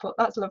 somebody's put,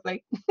 that's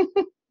lovely.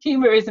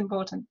 Humour is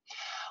important.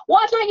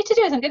 What I'd like you to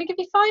do is I'm going to give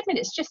you 5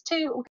 minutes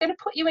we're going to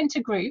put you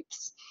into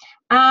groups,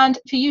 and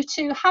for you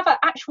to have an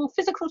actual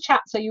physical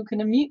chat, so you can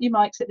unmute your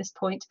mics at this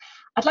point.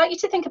 I'd like you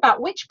to think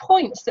about which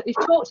points that we've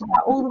talked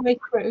about all the way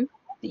through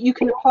that you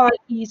can apply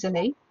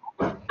easily.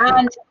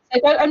 And so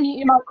don't unmute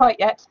your mic quite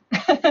yet.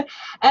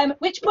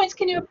 Which points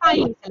can you apply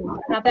easily?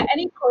 And are there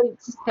any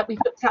points that we've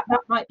looked at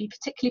that might be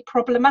particularly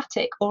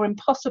problematic or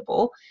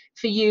impossible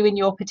for you in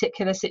your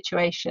particular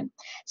situation?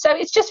 So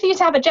it's just for you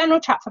to have a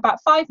general chat for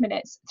about 5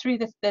 minutes through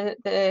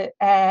the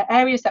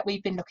areas that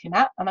we've been looking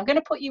at. And I'm going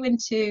to put you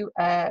into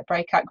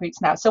breakout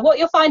groups now. So what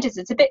you'll find is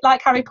it's a bit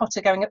like Harry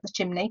Potter going up the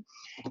chimney.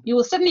 You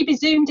will suddenly be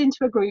zoomed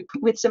into a group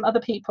with some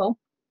other people.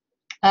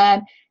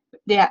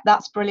 Yeah,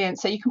 that's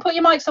brilliant. So you can put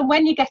your mics on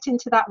when you get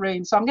into that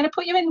room. So I'm going to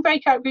put you in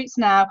breakout groups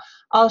now.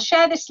 I'll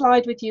share this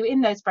slide with you in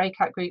those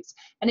breakout groups,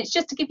 and it's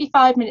just to give you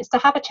 5 minutes to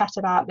have a chat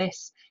about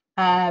this,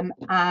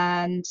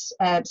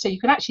 so you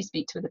can actually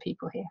speak to other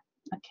people here.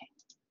 Okay.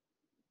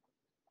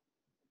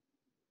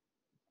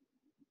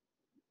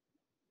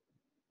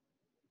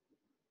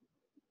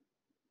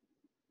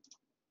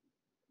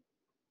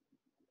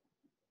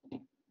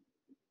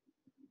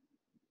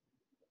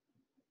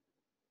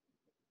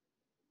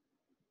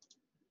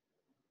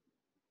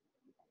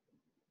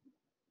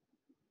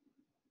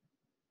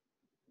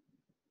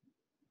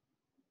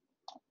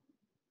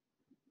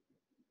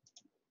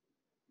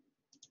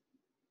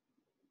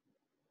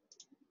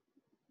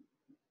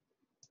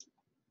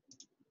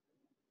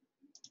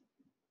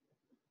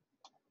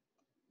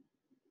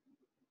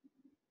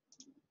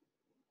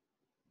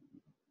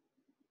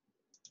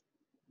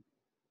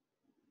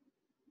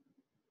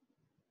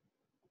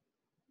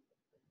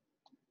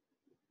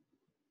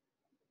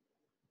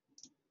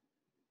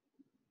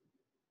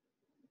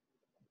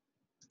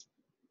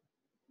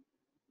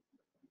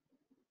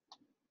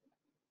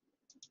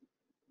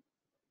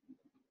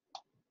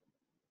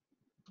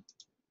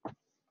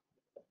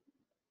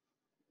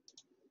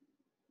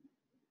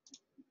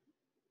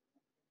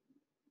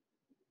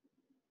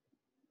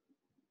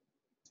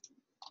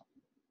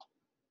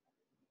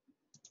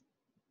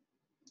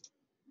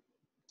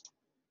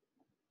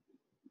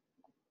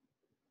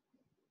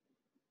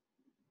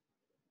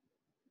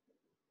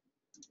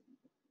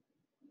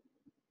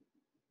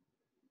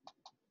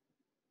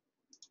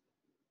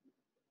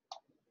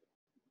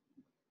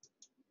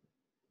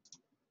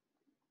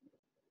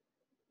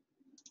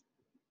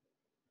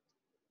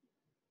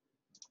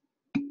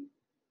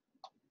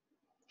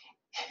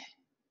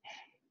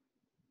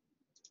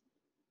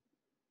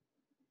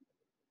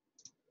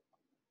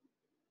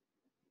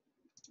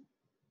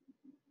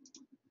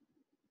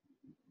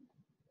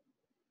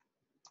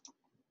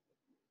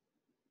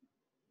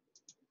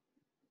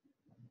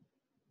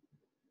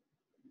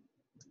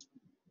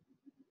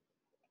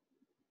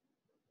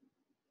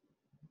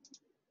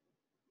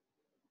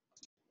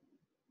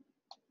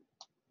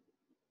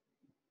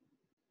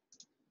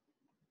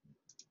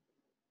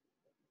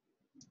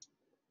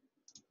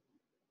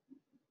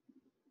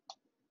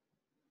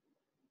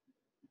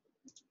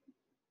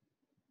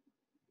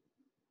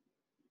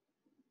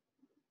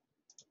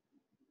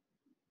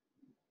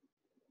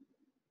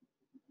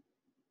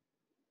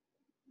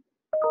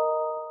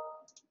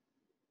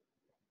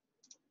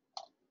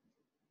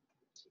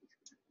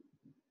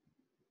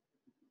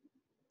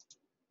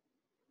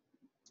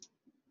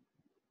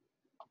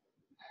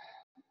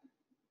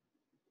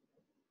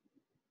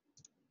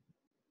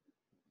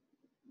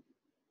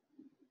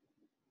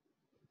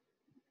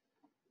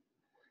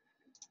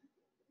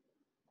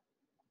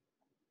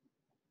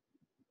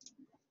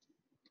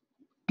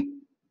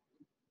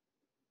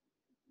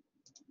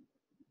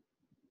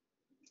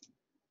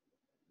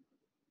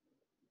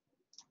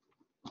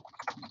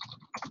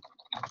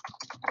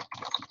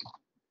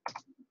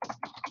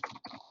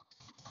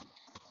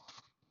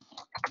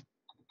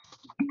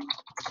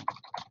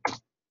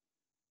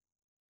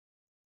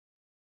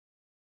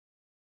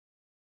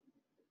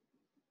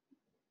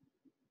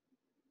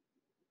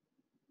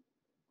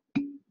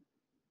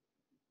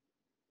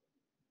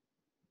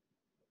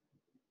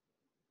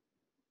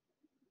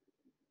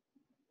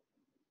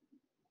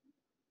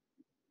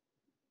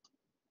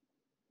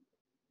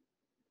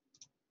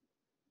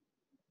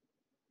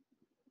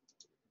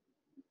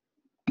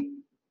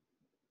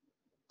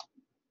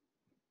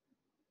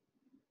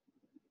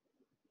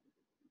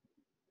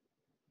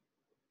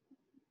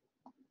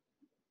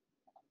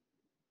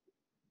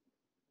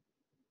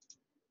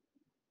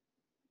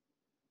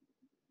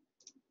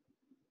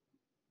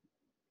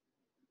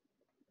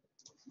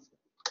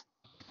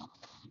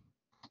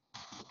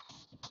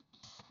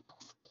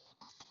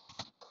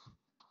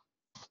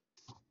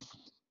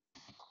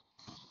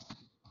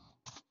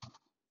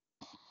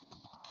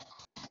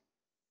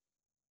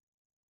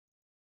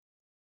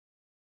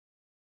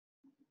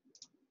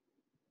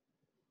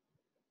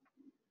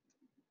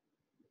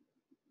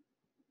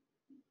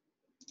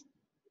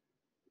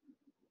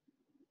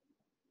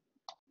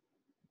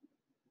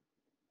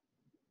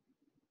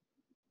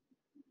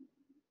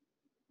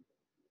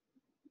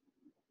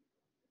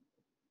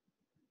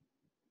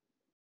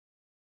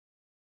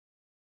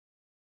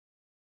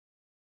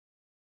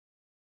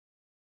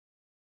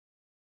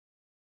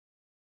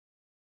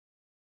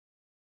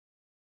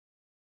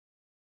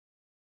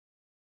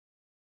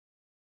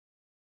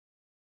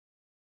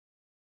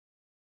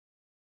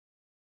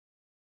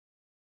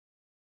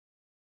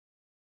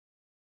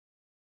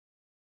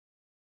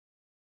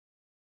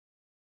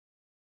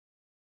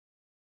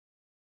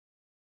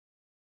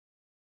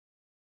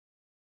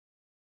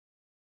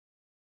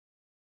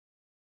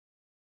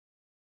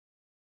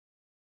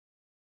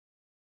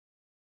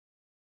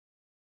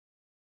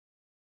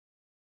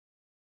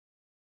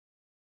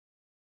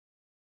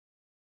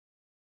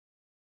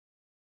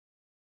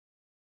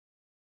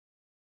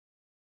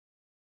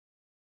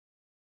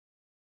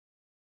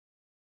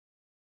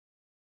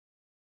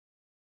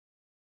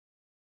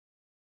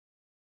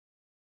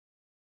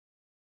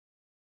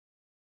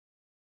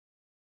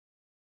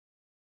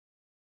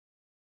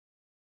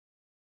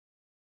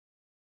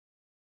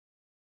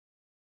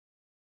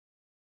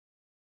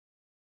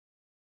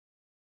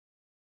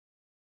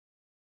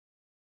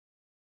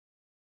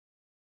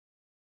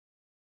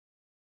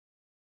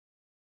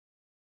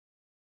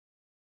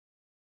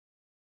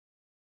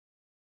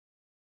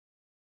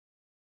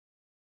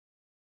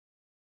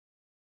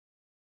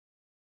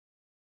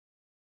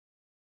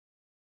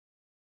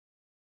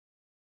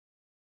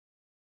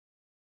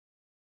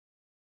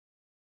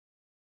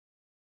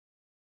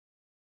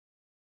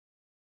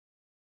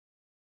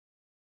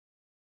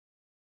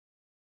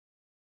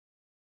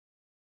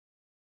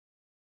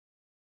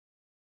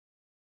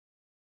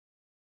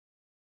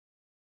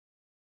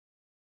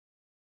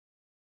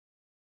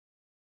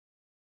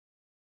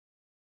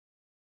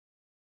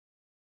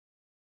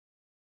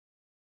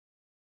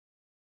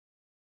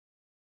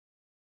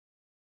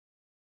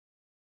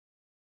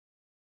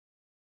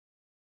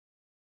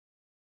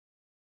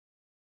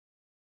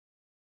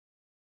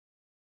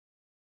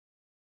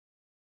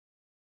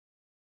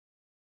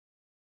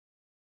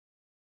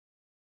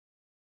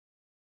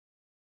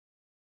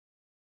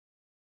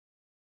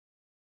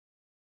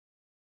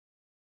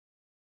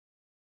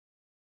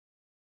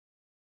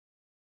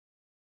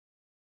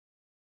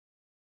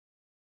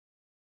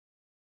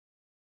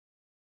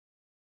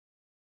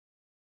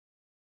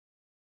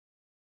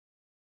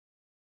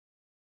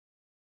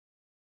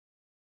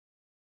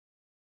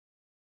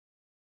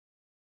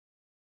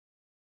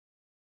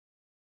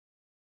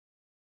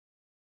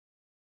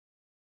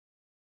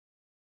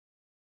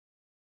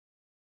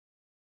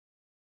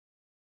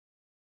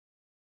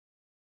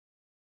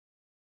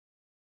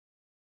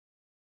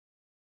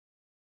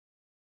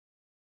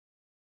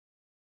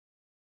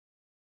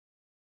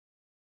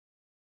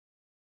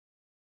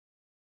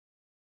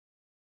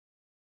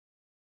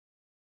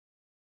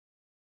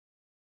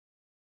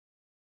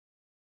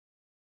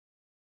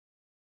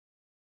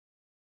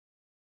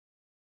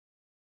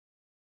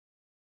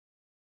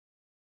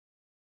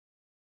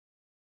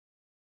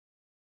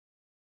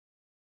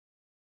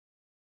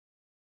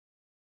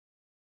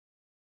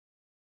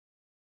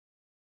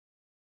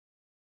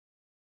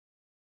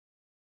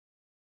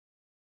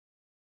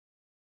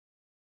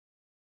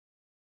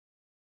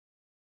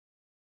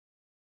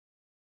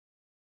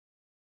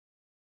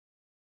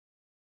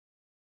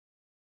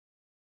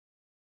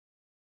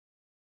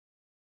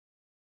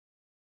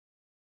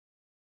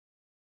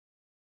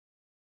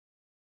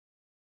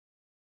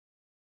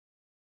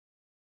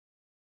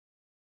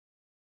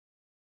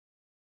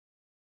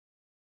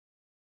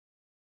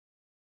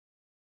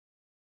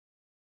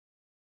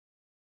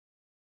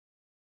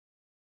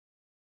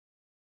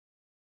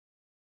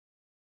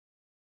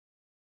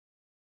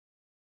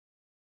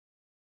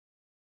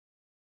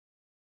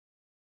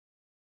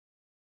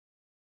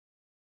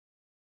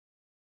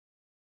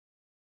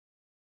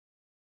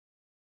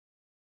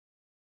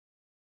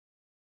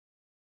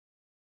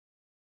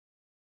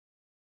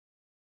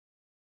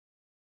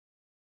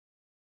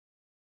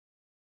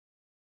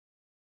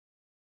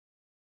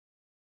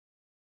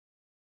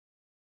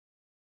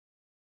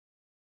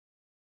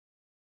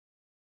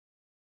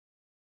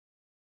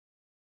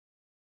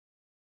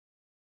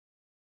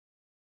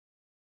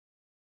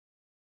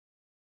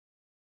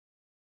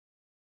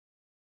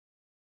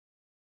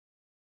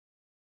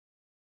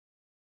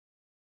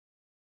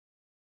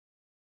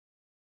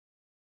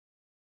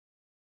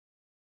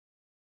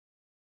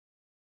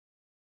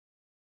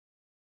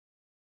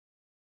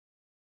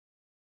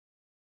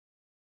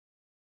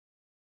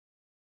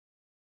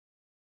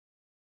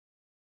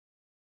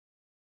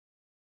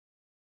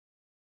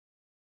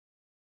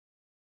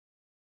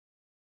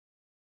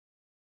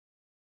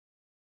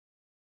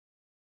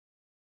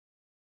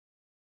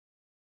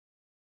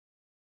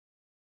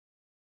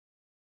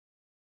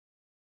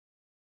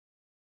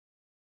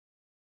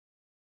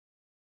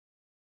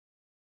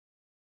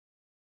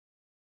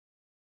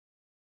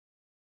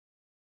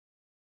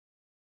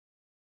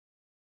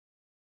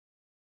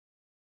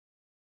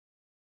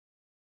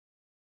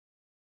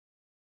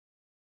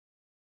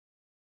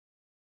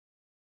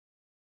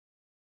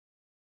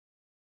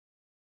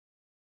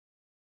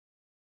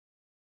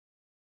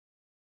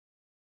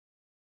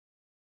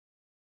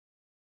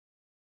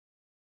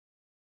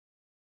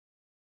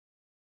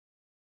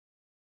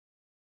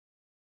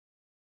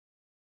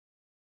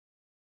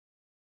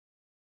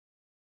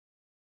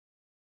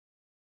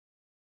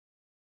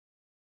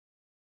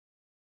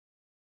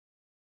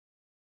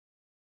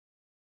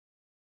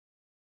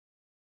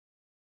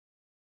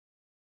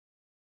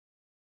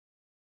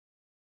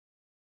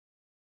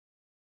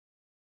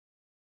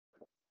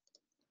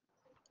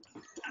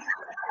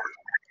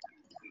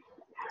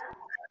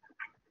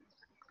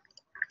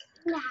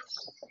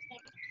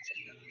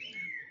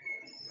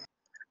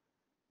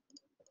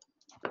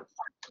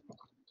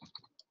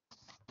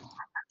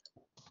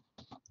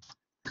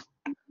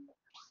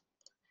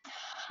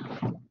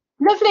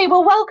 Lovely.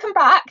 Well, welcome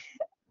back.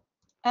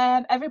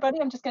 Everybody,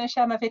 I'm just going to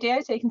share my video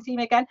so you can see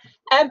me again.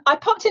 I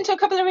popped into a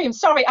couple of rooms.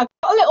 Sorry, I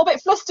got a little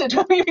bit flustered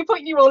when we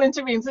put you all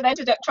into rooms and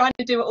ended up trying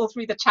to do it all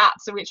through the chat,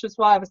 so which was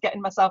why I was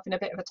getting myself in a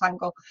bit of a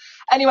tangle.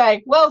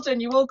 Anyway, well done.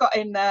 You all got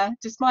in there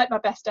despite my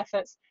best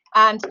efforts.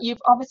 And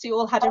you've obviously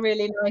all had a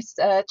really nice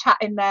chat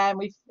in there, and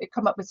we've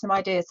come up with some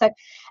ideas. So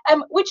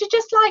would you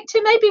just like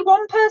to, maybe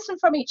one person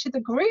from each of the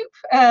group,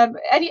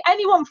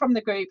 anyone from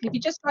the group, if you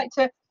just like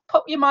to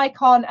pop your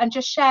mic on and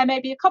just share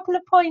maybe a couple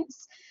of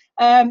points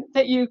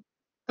that you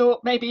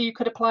thought maybe you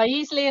could apply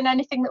easily, and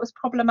anything that was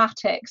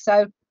problematic.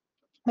 So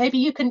maybe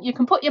you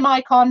can put your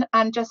mic on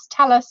and just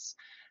tell us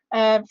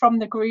from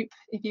the group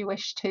if you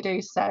wish to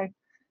do so.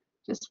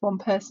 Just one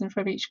person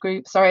from each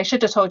group. Sorry, I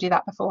should have told you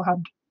that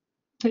beforehand,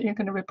 that you're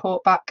going to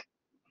report back.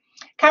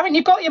 Karen,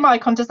 you've got your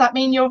mic on. Does that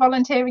mean you're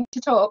volunteering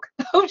to talk?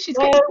 Oh, she's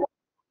got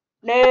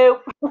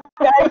No.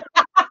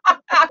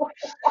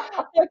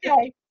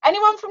 Okay.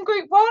 Anyone from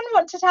group 1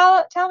 want to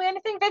tell me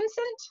anything?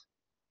 Vincent?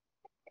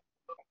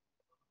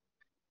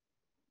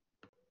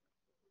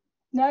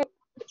 No.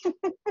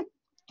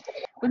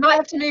 We might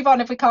have to move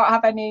on if we can't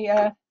have any.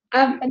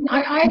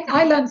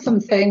 I learned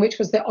something, which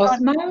was the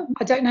Osmo.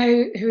 I don't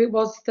know who it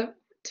was that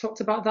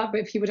talked about that, but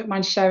if you wouldn't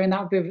mind sharing,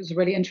 that would be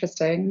really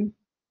interesting.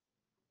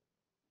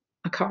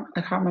 I can't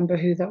remember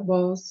who that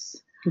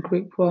was in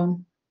group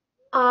 1.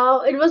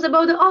 It was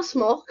about the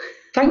Osmo.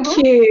 Thank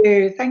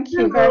you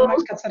very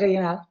much,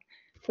 Katarina.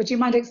 Would you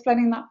mind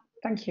explaining that?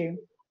 Thank you.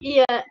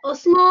 Yeah,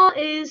 Osmo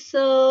is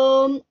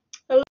a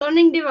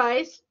learning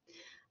device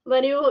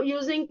when you're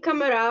using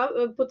camera,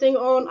 putting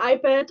on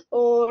iPad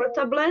or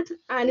tablet,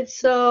 and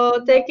it's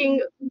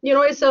taking,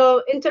 it's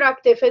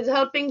interactive. It's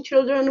helping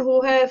children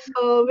who have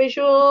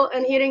visual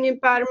and hearing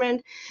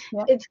impairment.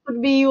 Yeah. It could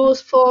be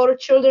used for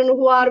children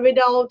who are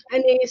without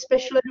any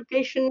special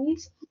education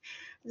needs.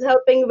 It's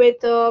helping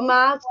with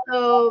math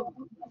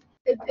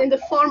in the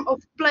form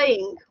of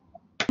playing.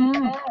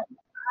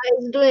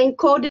 It's doing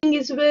coding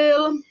as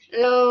well,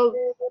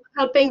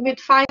 helping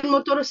with fine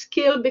motor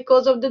skill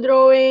because of the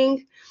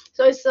drawing.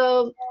 So it's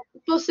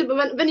possible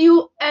when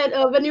you add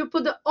when you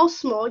put the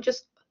Osmo,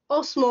 just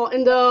Osmo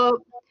in the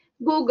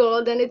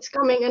Google, then it's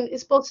coming, and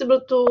it's possible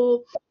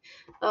to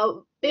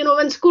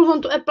when school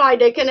want to apply,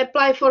 they can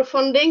apply for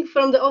funding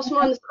from the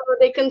Osmo, and so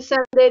they can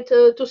send it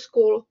to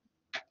school.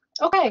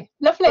 Okay,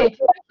 lovely.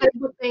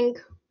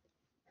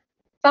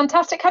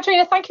 Fantastic,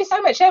 Katrina. Thank you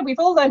so much. Yeah, we've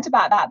all learned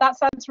about that. That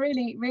sounds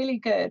really, really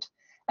good.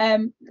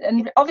 And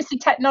obviously,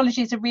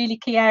 technology is a really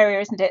key area,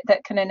 isn't it,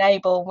 that can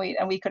enable.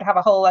 We could have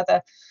a whole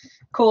other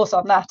course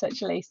on that,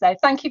 actually. So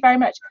thank you very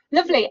much.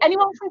 Lovely.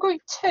 Anyone from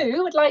group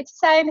 2 would like to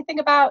say anything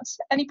about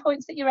any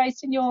points that you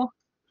raised in your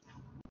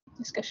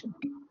discussion?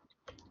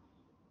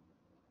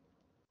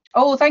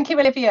 Oh, thank you,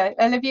 Olivia.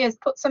 Olivia's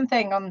put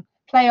something on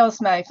Play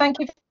Osmo. Thank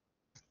you,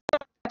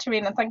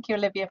 Katrina. Thank you,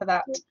 Olivia, for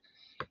that.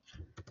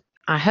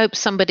 I hope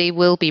somebody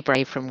will be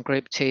brave from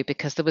group 2,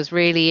 because there was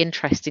really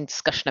interesting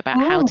discussion about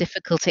how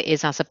difficult it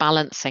is as a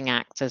balancing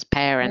act as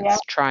parents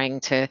trying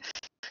to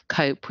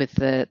cope with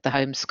the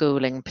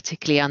homeschooling,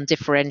 particularly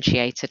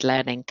undifferentiated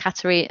learning.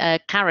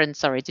 Karen,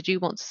 sorry, did you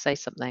want to say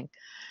something?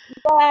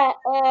 Yeah,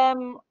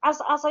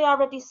 as I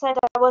already said,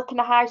 I work in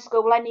a high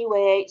school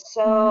anyway,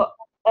 so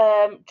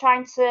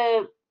trying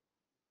to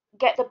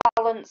get the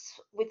balance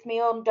with my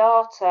own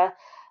daughter,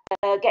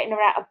 getting her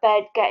out of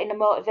bed, getting her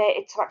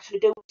motivated to actually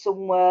do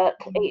some work,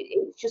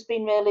 it's just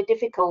been really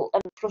difficult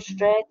and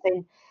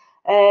frustrating,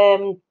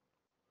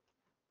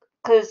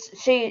 because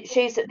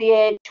she's at the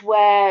age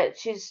where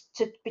she's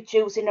to be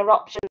choosing her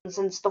options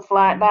and stuff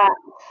like that,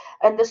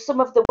 and there's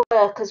some of the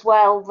work as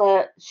well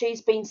that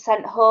she's been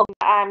sent home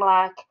that I'm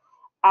like,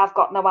 I've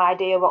got no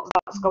idea what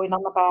that's going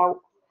on about.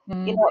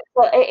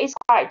 But it is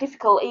quite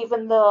difficult,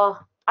 even though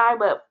I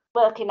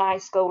work in high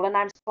school and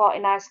I'm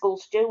supporting high school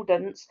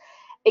students.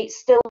 It's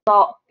still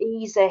not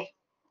easy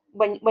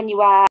when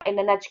you are in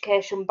an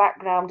education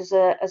background as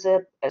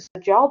a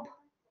job.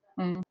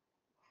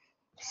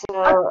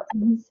 So,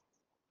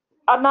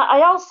 and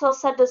I also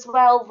said as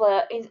well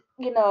that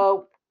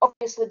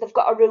obviously they've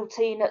got a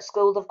routine at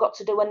school. They've got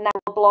to do an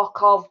hour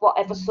block of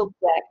whatever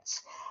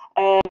subject.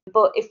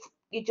 But if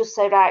you just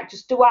say, right,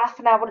 just do half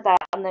an hour of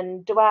that, and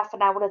then do half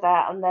an hour of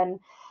that, and then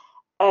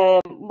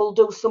we'll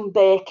do some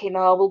baking,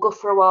 or we'll go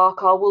for a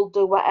walk, or we'll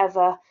do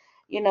whatever.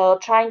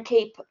 Try and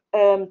keep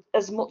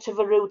as much of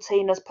a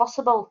routine as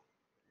possible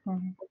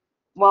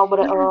while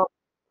we're at home.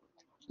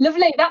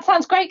 Lovely. That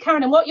sounds great,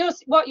 Karen. And what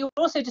you're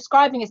also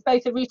describing is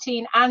both a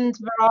routine and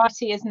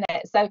variety, isn't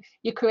it? So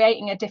you're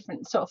creating a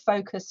different sort of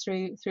focus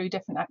through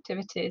different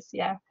activities.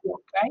 Yeah.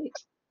 Great.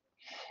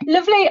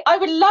 Lovely. I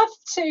would love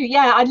to.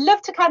 Yeah, I'd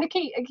love to kind of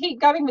keep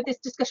going with this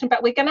discussion,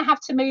 but we're going to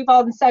have to move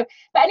on. So,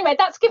 but anyway,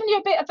 that's given you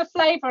a bit of a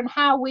flavour on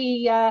how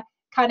we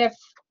kind of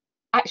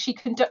actually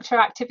conduct our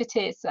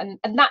activities, and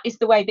that is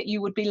the way that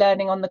you would be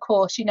learning on the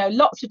course. You know,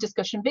 lots of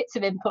discussion, bits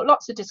of input,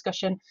 lots of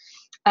discussion,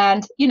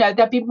 and you know,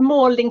 there'll be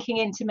more linking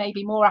into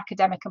maybe more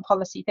academic and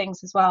policy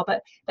things as well,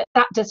 but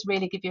that does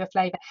really give you a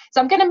flavour.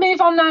 So I'm going to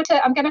move on now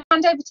to, I'm going to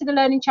hand over to the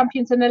learning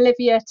champions and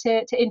Olivia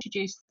to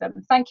introduce them.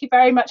 Thank you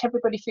very much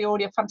everybody for all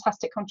your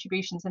fantastic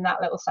contributions in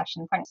that little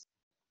session. Thanks.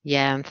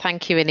 Yeah, and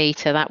thank you,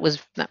 Anita. That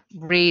was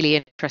really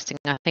interesting.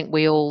 I think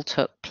we all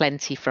took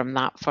plenty from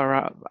that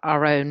for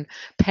our own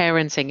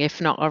parenting, if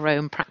not our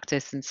own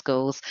practice in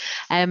schools.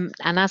 And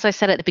as I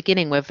said at the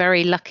beginning, we're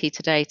very lucky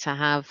today to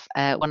have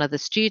one of the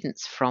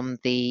students from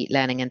the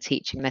Learning and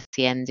Teaching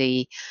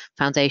SEND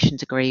Foundation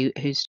degree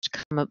who's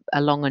come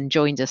along and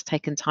joined us,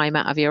 taken time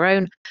out of your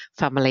own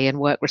family and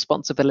work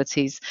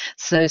responsibilities.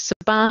 So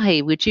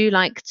Sabahi, would you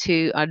like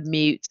to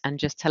unmute and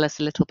just tell us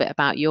a little bit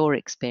about your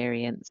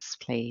experience,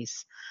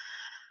 please?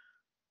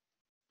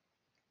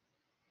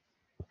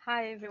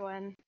 Hi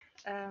everyone,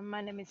 my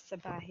name is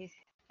Sabahi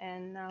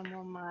and I'm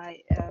on my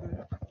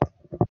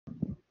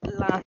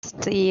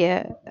last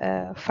year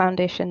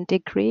foundation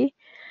degree.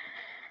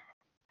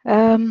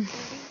 I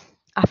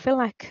feel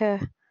like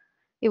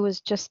it was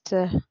just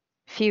a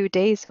few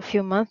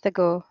months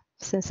ago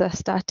since I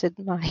started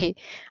my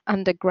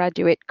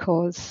undergraduate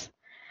course,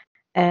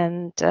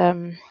 and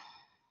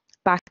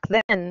back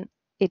then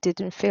it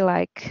didn't feel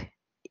like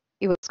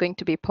it was going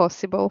to be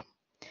possible.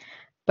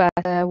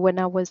 But when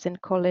I was in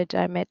college,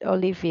 I met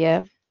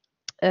Olivia,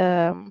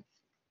 who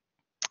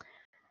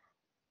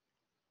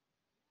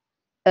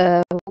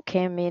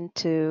came in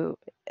to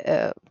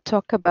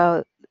talk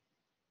about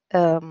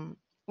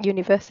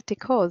university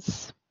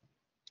course.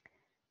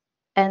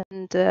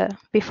 And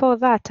before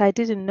that, I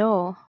didn't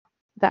know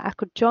that I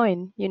could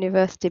join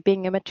university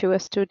being a mature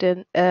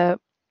student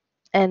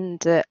and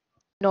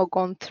not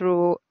gone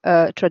through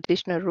a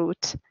traditional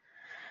route,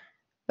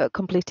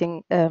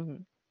 completing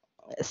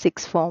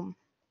sixth form.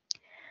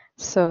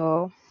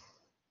 So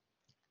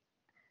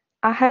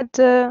I had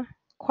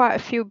quite a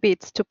few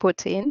bits to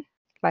put in,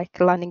 like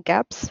learning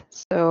gaps.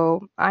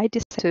 So I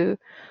decided to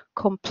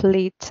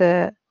complete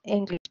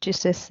English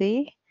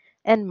GCSE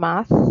and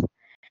math.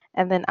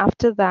 And then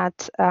after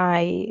that,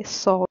 I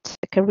sought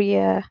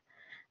career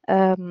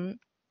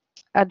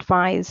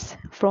advice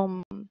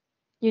from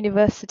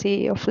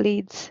University of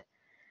Leeds.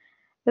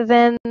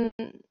 Then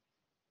I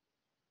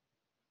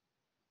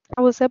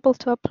was able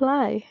to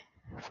apply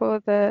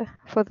for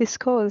this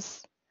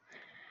course,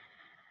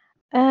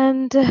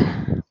 and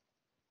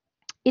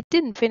it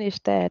didn't finish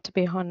there, to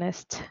be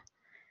honest.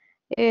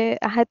 I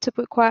had to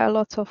put quite a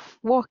lot of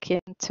work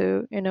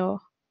into, you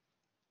know,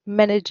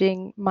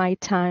 managing my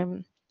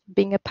time,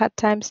 being a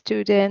part-time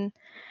student,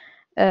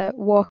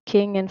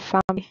 working and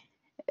family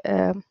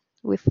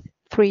with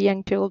 3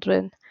 young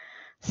children.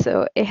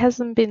 So it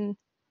hasn't been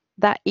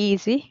that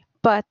easy,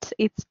 but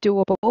it's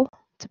doable,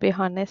 to be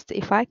honest.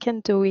 If I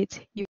can do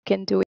it, you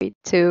can do it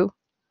too.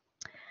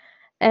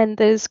 And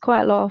there's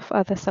quite a lot of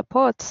other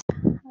supports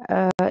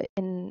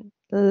in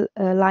a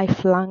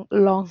lifelong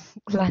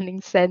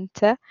learning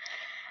center.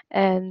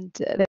 And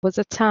there was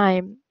a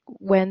time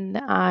when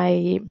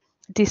I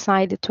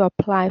decided to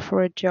apply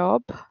for a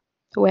job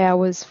where I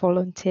was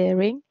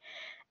volunteering.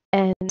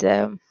 And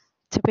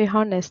to be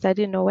honest, I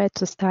didn't know where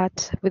to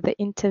start with the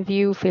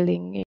interview,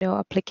 filling, you know,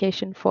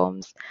 application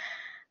forms.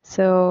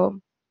 So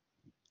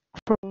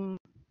from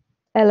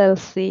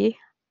LLC,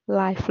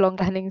 Lifelong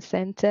Learning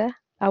Center,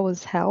 I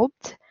was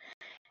helped,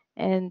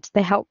 and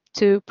they helped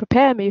to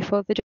prepare me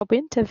for the job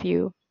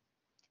interview.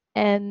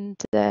 And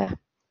there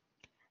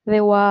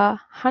were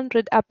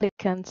 100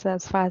 applicants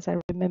as far as I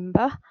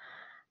remember,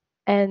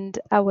 and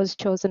I was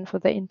chosen for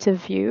the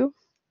interview.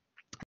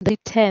 The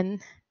 10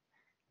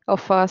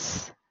 of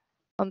us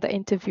on the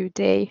interview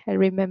day, I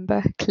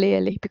remember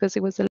clearly, because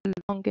it was a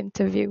long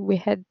interview. We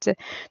had to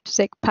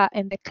take part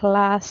in the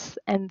class,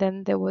 and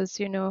then there was,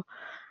 you know,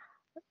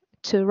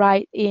 to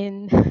write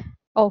in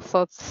all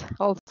sorts.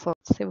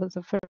 It was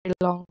a very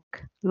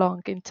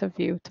long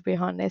interview, to be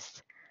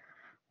honest.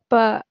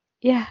 But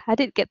yeah, I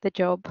did get the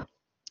job.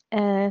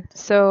 And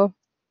so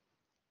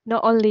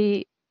not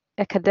only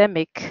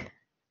academic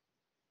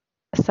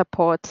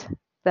support,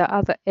 there are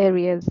other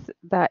areas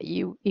that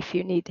if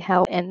you need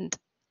help, and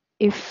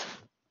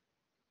if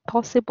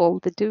possible,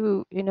 they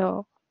do, you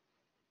know,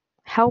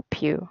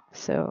 help you.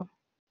 So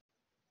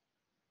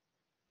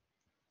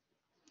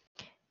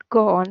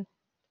go on,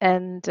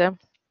 and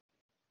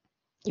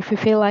if you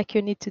feel like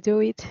you need to do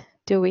it,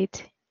 do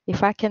it.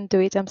 If I can do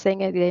it, I'm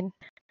saying it again,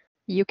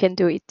 you can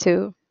do it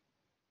too.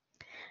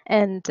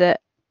 And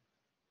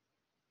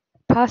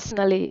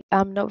personally,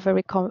 I'm not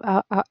very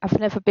I've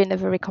never been a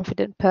very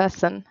confident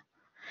person,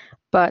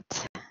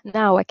 but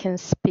now I can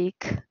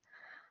speak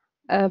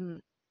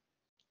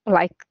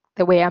like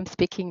the way I'm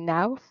speaking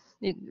now.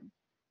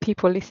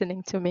 People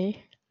listening to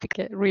me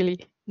get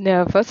really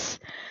nervous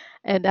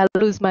and I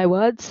lose my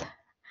words,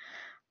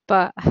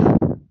 but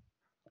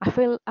I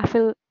feel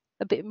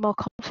a bit more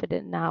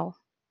confident now,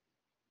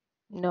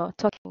 you know,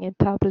 talking in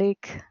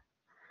public,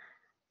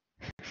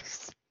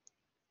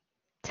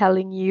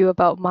 telling you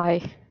about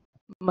my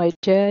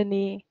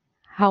journey,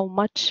 how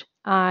much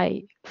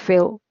I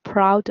feel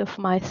proud of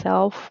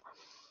myself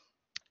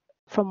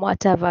from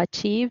what I've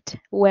achieved,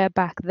 where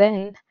back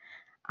then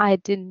I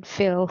didn't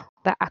feel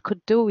that I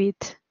could do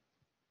it,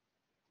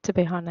 to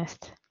be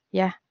honest.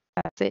 Yeah,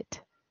 that's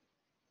it.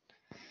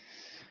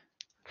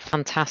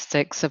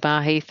 Fantastic,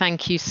 Sabahi.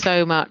 Thank you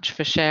so much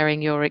for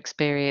sharing your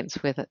experience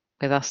with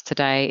us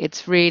today.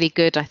 It's really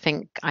good. I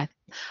think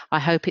I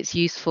hope it's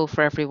useful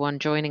for everyone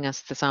joining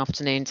us this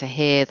afternoon to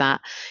hear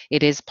that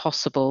it is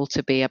possible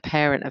to be a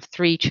parent of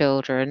 3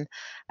 children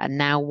and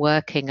now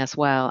working as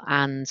well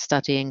and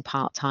studying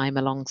part-time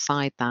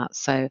alongside that.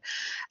 So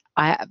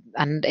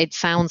and it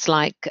sounds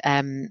like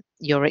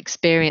your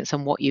experience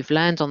and what you've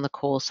learned on the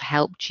course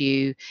helped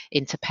you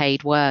into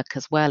paid work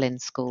as well in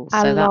school.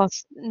 So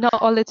that's not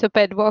only to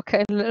paid work,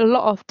 in a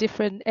lot of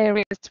different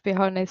areas, to be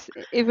honest.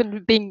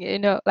 Even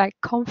being, like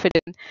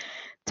confident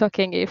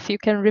talking. If you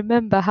can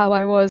remember how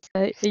I was,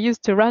 I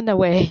used to run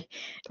away,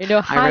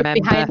 hide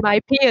behind my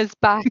peers'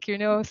 back.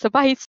 So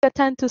by it's the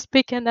time to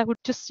speak, and I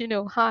would just,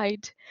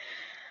 hide.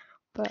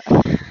 But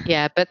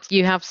yeah, but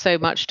you have so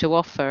much to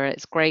offer.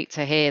 It's great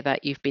to hear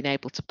that you've been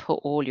able to put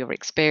all your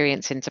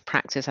experience into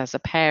practice as a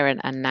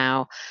parent, and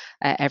now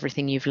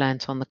everything you've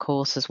learnt on the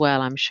course as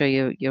well. I'm sure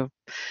you're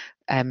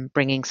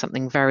bringing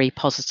something very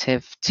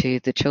positive to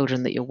the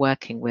children that you're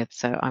working with.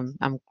 So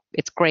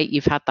it's great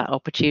you've had that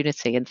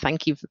opportunity, and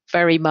thank you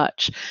very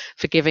much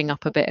for giving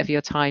up a bit of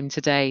your time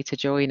today to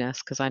join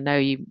us, because I know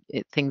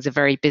things are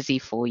very busy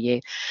for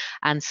you.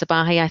 And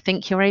Sabahi, I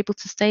think you're able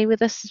to stay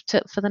with us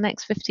for the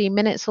next 15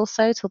 minutes or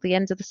so till the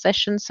end of the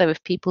session. So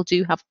if people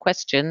do have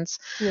questions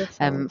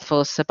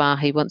for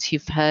Sabahi, once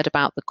you've heard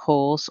about the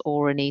course,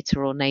 or Anita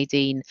or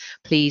Nadine,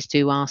 please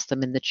do ask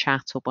them in the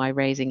chat or by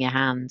raising your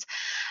hand.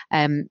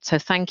 So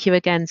thank you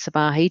again,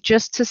 Sabahi.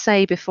 Just to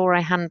say before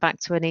I hand back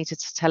to Anita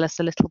to tell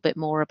us a little bit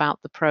more about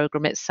the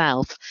programme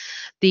itself,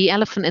 the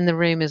elephant in the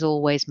room is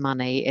always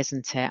money,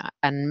 isn't it?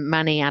 And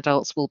many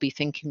adults will be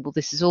thinking, well,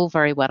 this is all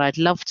very well. I'd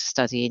love to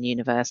study in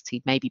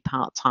university, maybe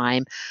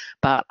part-time,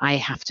 but I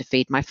have to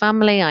feed my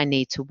family. I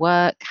need to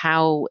work.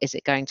 How is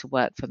it going to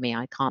work for me?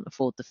 I can't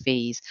afford the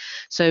fees.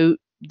 So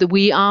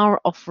we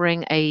are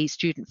offering a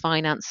student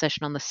finance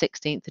session on the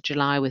 16th of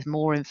July with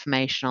more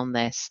information on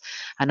this,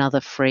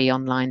 another free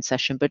online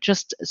session, but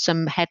just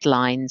some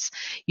headlines.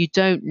 You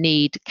don't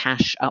need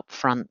cash up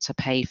front to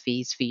pay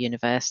fees for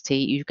university.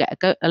 You get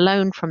a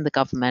loan from the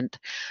government,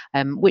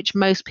 which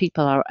most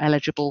people are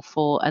eligible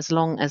for as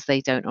long as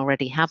they don't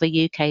already have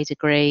a UK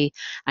degree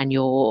and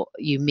you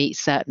meet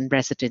certain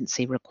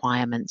residency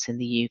requirements in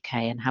the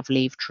UK and have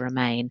leave to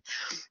remain.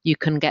 You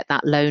can get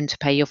that loan to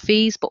pay your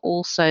fees, but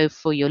also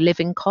for your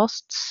living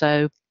costs.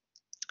 So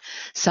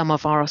some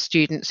of our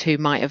students who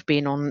might have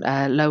been on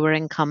lower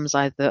incomes,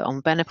 either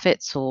on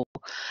benefits or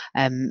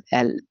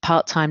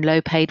part-time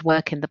low paid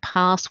work in the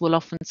past, will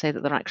often say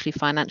that they're actually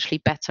financially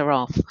better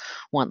off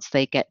once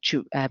they get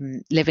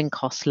living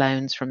cost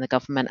loans from the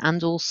government,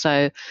 and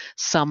also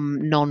some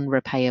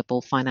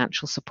non-repayable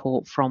financial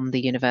support from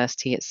the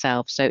university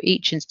itself. So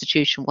each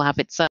institution will have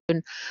its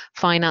own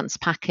finance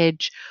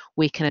package.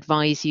 We can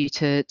advise you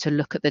to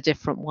look at the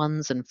different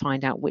ones and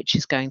find out which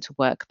is going to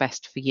work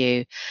best for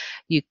you.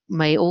 You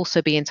may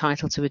also be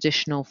entitled to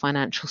additional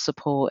financial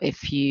support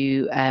if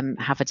you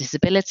have a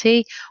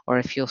disability, or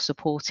if you're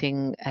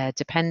supporting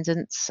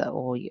dependents,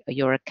 or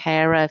you're a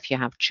carer if you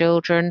have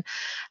children.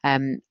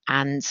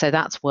 And so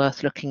that's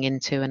worth looking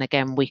into. And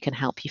again, we can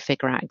help you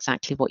figure out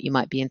exactly what you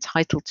might be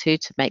entitled to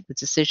make the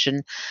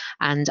decision.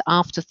 And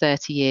after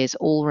 30 years,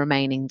 all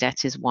remaining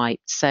debt is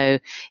wiped. So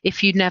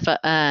if you never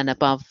earn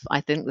above,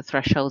 I think the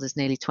threshold is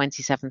nearly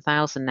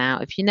 27,000 now.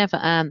 If you never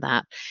earn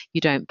that, you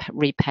don't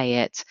repay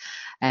it.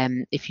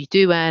 If you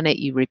do earn it,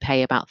 you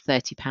repay about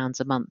 £30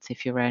 a month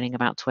if you're earning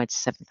about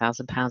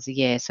 £27,000 a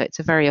year. So it's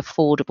a very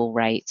affordable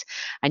rate.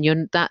 And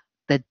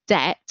the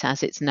debt,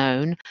 as it's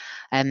known,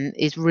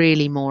 is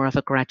really more of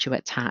a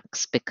graduate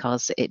tax,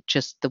 because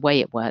the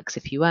way it works,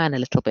 if you earn a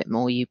little bit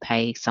more, you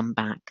pay some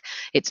back.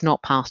 It's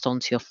not passed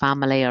on to your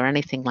family or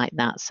anything like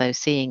that. So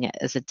seeing it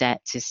as a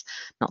debt is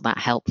not that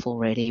helpful,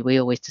 really. We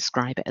always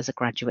describe it as a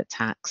graduate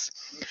tax.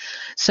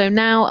 So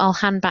now I'll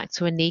hand back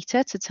to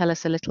Anita to tell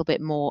us a little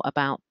bit more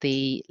about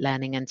the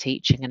Learning and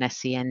Teaching and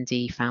SEND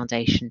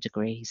Foundation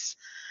degrees.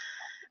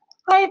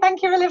 Hi,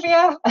 thank you,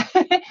 Olivia.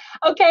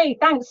 Okay,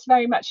 thanks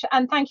very much.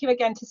 And thank you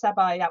again to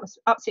Sabai. That was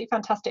absolutely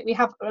fantastic. We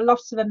have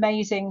lots of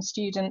amazing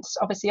students,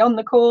 obviously, on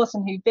the course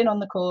and who've been on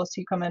the course,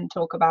 who come and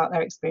talk about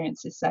their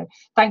experiences. So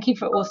thank you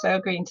for also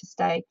agreeing to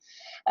stay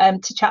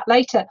to chat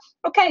later.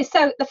 Okay,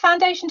 so the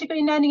foundation degree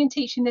in learning and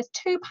teaching, there's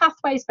 2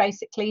 pathways,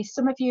 basically.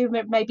 Some of you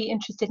may be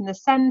interested in the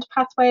SEND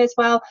pathway as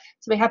well.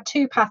 So we have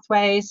 2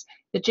 pathways: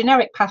 the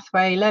generic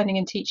pathway, learning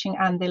and teaching,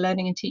 and the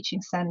learning and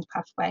teaching SEND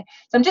pathway.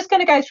 So I'm just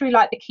going to go through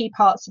like the key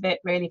parts of it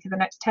really for the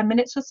next 10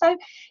 minutes or so.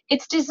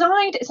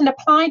 It's an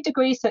applied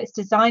degree, so it's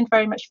designed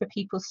very much for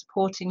people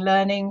supporting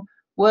learning,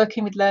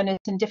 working with learners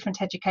in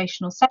different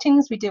educational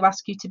settings. We do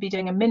ask you to be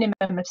doing a minimum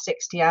of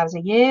 60 hours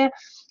a year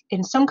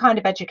in some kind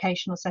of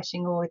educational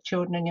setting or with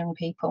children and young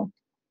people.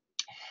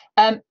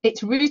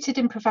 It's rooted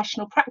in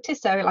professional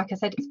practice, so like I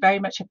said, it's very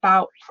much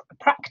about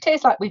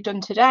practice, like we've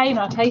done today in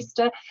our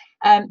taster.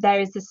 There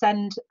is the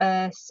SEND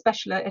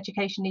special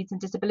education needs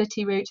and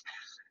disability route,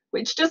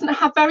 which doesn't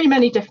have very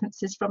many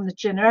differences from the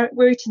generic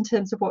route in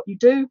terms of what you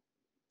do,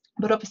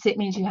 but obviously it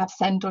means you have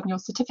SEND on your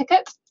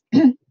certificate.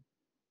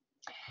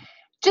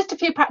 Just a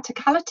few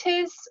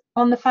practicalities.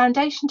 On the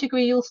foundation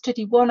degree, you'll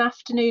study 1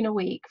 afternoon a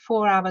week,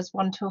 4 hours,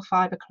 1 till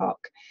 5 o'clock.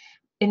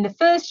 In the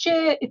first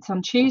year, it's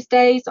on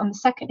Tuesdays. In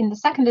the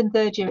second and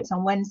third year, it's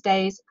on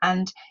Wednesdays,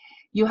 and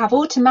you have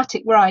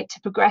automatic right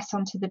to progress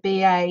onto the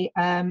BA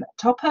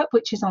top-up,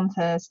 which is on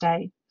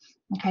Thursday.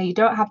 Okay, you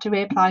don't have to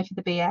reapply for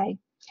the BA.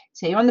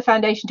 So you're on the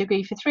foundation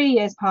degree for 3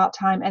 years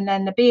part-time, and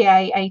then the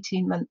BA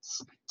 18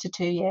 months to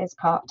 2 years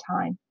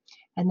part-time,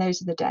 and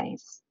those are the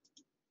days.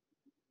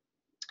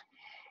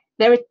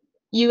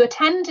 You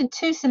attend in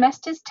 2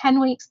 semesters, 10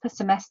 weeks per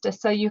semester,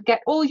 so you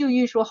get all your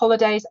usual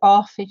holidays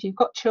off. If you've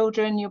got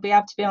children, you'll be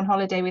able to be on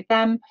holiday with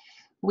them.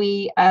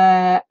 We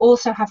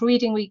also have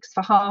reading weeks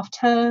for half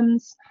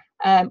terms,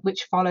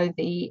 which follow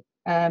the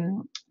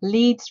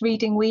Leeds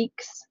reading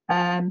weeks,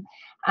 and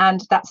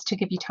that's to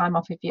give you time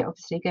off if you're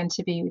obviously going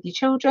to be with your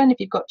children, if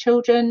you've got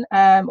children,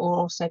 or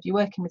also if you're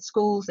working with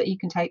schools, that you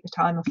can take the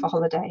time off for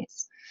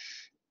holidays.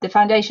 The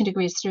foundation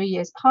degree is 3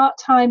 years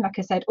part-time. Like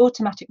I said,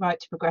 automatic right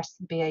to progress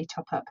to the BA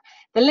top-up.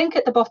 The link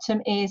at the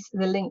bottom is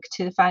the link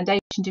to the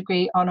foundation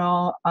degree on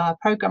our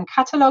programme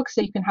catalogue, so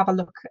you can have a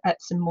look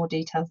at some more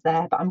details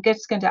there, but I'm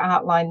just going to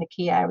outline the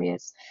key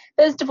areas.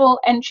 First of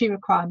all, entry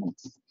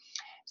requirements.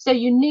 So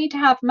you need to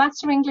have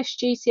Maths or English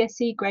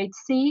GCSE grade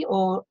C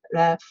or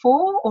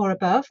 4 or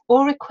above,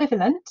 or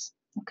equivalent.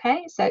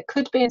 Okay, so it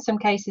could be in some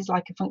cases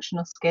like a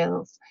functional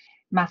skills,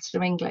 Maths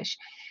or English.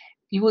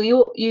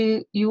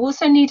 You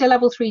also need a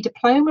level 3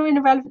 diploma in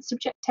a relevant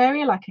subject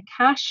area, like a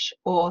cash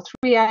or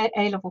 3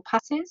 A-level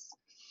passes.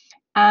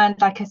 And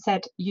like I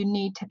said, you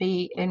need to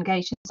be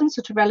engaged in some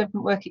sort of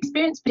relevant work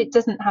experience, but it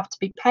doesn't have to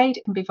be paid,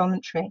 it can be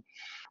voluntary.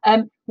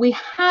 We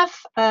have,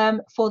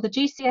 for the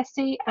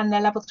GCSE and the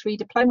level 3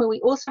 diploma, we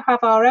also have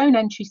our own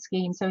entry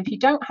scheme. So if you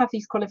don't have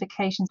these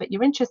qualifications, but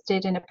you're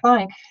interested in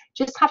applying,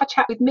 just have a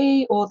chat with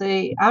me or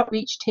the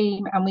outreach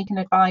team, and we can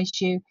advise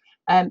you,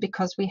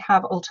 because we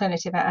have an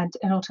alternative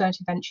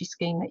entry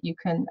scheme that you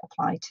can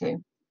apply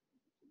to.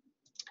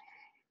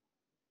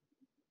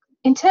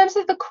 In terms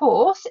of the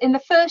course, in the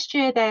first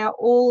year, they are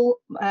all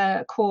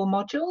core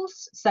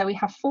modules. So we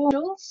have 4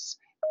 modules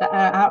that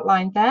are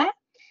outlined there.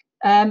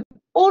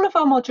 All of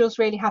our modules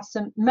really have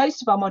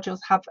most of our modules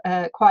have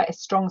quite a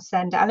strong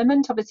SEND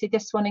element. Obviously,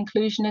 this one,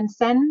 inclusion and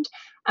SEND,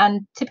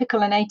 and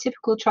typical and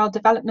atypical child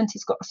development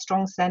has got a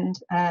strong SEND,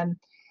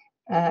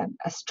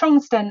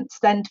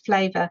 SEND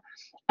flavour.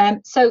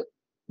 So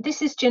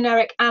this is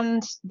generic,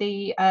 and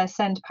the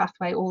SEND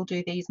pathway all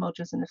do these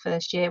modules in the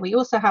first year. We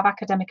also have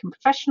academic and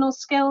professional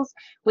skills,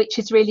 which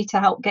is really to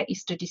help get your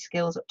study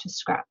skills up to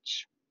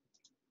scratch.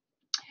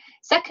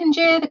 Second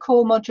year, the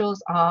core modules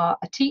are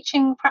a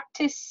teaching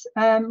practice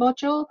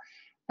module,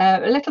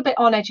 a little bit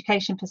on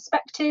education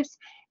perspectives.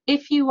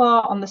 If you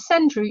are on the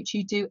SEND route,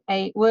 you do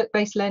a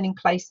work-based learning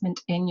placement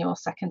in your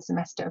second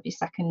semester of your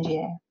second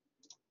year.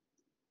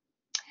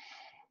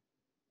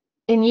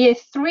 In year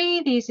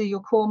 3, these are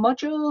your core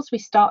modules. We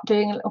start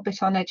doing a little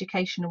bit on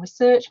educational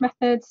research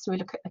methods. So we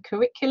look at the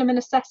curriculum and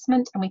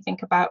assessment, and we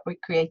think about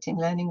creating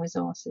learning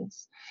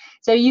resources.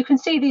 So you can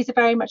see these are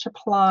very much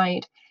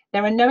applied.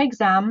 There are no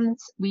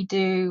exams. We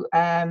do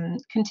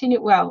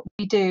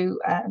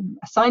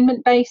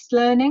assignment-based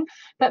learning,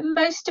 but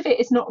most of it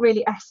is not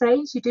really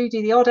essays. You do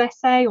the odd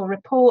essay or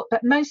report,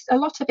 but a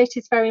lot of it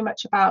is very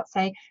much about,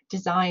 say,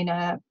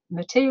 designer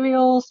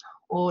materials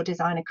or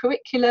design a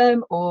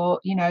curriculum, or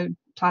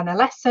plan a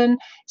lesson.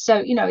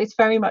 So it's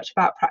very much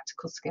about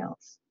practical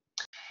skills.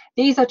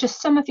 These are just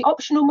some of the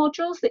optional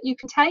modules that you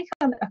can take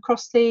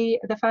across the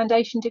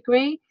foundation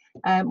degree.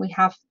 We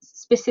have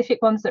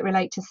specific ones that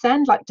relate to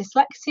SEND, like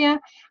dyslexia.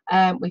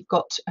 We've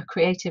got a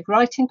creative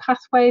writing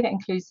pathway that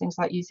includes things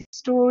like using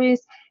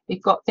stories.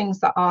 We've got things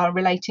that are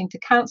relating to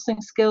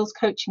counselling skills,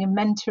 coaching and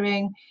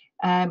mentoring.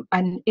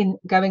 And in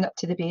going up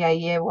to the BA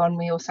year 1,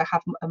 we also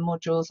have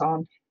modules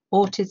on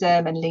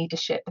autism and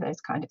leadership,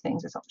 those kind of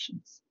things as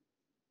options.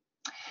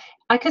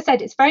 Like I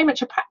said, it's very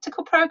much a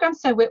practical programme,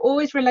 so we're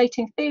always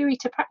relating theory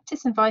to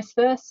practice and vice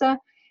versa.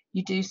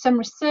 You do some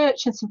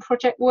research and some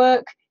project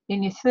work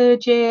in your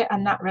 3rd year,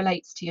 and that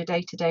relates to your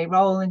day-to-day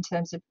role in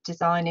terms of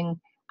designing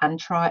and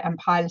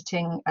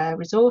piloting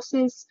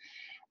resources.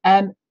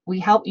 We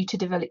help you to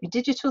develop your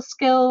digital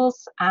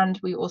skills, and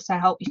we also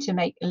help you to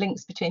make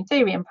links between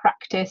theory and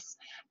practice,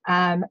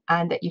 and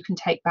that you can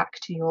take back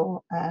to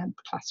your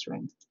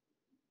classroom.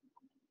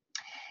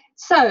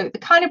 So the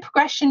kind of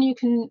progression you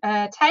can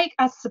take,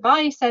 as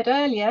Sabai said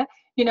earlier,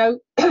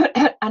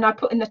 and I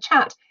put in the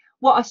chat,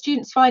 what our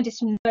students find is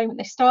from the moment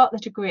they start the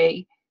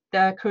degree,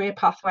 the career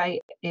pathway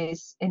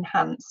is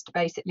enhanced.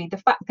 Basically, the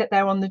fact that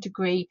they're on the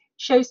degree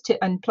shows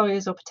to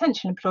employers or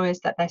potential employers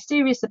that they're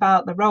serious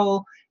about the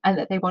role and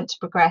that they want to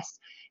progress.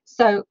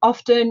 So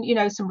often, you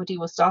know, somebody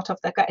will start off,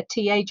 they'll get a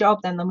TA job,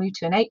 then they'll move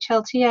to an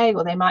HLTA,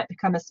 or they might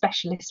become a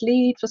specialist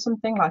lead for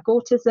something like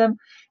autism,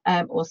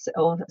 or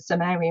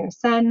some area of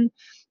SEN.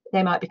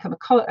 They might become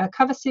a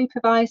cover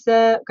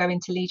supervisor, go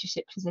into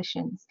leadership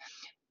positions.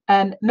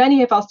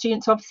 Many of our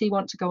students obviously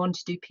want to go on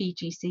to do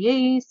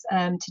PGCEs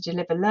to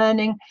deliver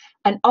learning,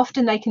 and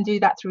often they can do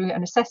that through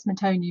an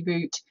assessment only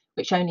route,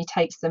 which only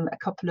takes them a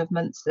couple of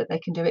months, that they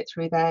can do it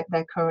through their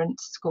current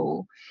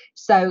school.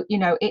 So, you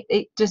know,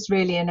 it does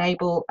really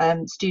enable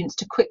students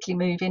to quickly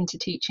move into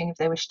teaching if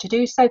they wish to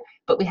do so.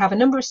 But we have a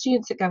number of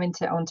students that go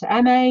onto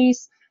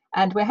MAs,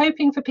 and we're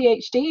hoping for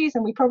PhDs,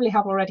 and we probably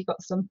have already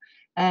got some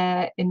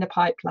in the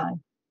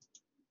pipeline.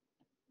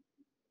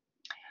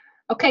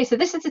 Okay, so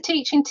this is the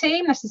teaching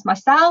team. This is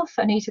myself,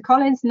 Anita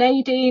Collins,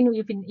 Nadine,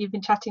 you've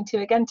been chatting to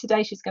again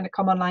today. She's going to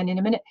come online in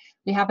a minute.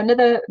 We have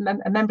another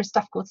member of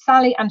staff called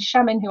Sally, and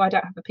Shamin, who I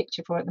don't have a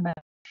picture for at the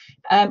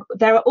moment.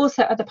 There are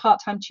also other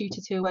part-time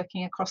tutors who are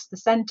working across the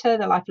centre,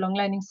 the Lifelong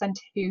Learning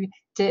Centre, who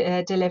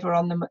deliver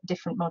on the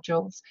different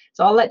modules.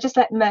 So I'll just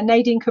let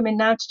Nadine come in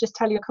now to just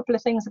tell you a couple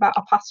of things about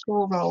our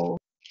pastoral role.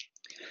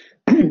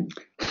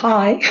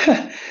 Hi.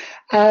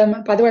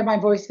 By the way, my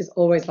voice is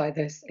always like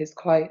this. It's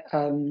quite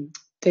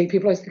deep.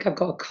 People always think I've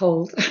got a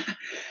cold.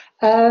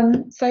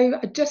 So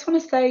I just want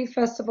to say,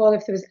 first of all,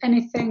 if there was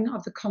anything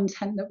of the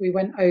content that we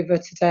went over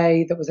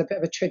today that was a bit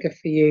of a trigger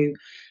for you,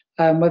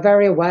 we're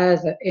very aware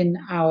that in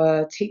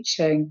our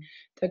teaching,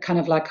 that kind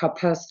of like our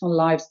personal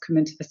lives come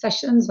into the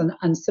sessions,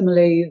 and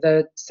similarly,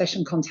 the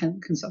session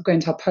content can sort of go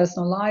into our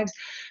personal lives.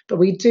 But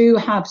we do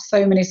have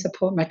so many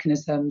support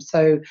mechanisms.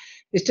 So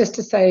it's just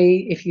to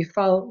say, if you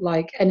felt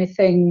like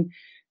anything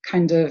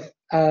kind of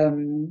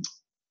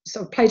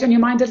sort of played on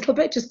your mind a little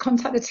bit, just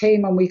contact the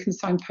team and we can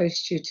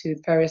signpost you to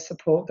various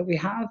support that we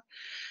have.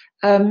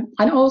 And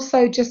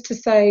also just to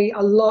say,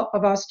 a lot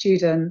of our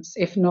students,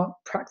 if not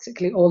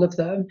practically all of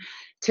them,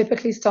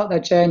 typically start their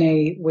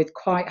journey with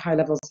quite high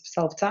levels of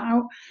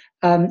self-doubt.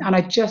 And I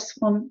just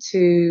want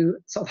to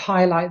sort of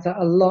highlight that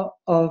a lot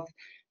of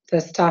the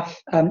staff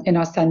in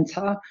our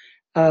centre,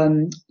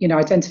 you know,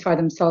 identify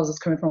themselves as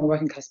coming from a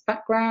working class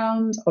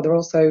background, or they're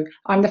also,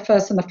 I'm the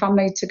first in the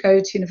family to go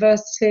to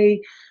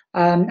university.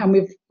 And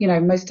we've, you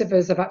know, most of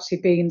us have actually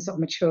been sort of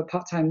mature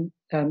part-time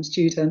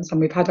students, and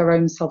we've had our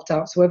own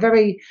self-doubt. So we're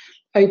very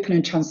open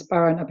and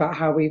transparent about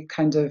how we've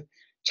kind of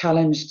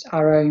challenged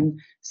our own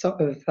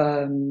sort of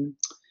own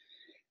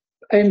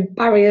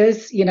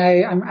barriers, you know,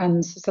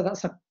 and so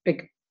that's a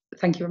big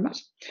thank you very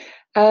much.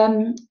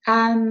 And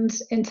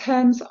in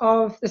terms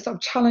of the sort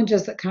of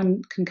challenges that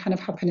can kind of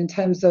happen in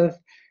terms of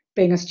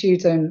being a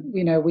student,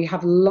 you know, we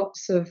have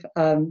lots of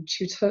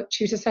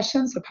tutor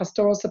sessions, so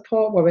pastoral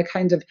support, where we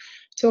kind of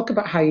talk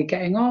about how you're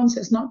getting on. So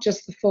it's not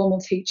just the formal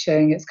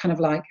teaching, it's kind of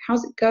like,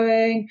 how's it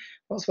going?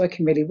 What's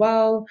working really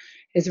well?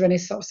 Is there any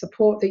sort of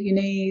support that you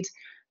need?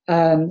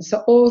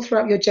 So all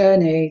throughout your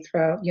journey,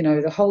 throughout, you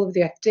know, the whole of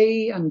the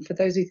FD, and for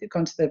those of you who've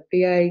gone to the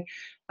BA,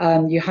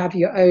 you have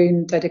your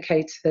own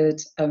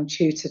dedicated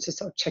tutor to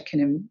sort of check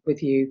in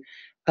with you.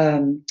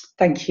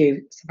 Thank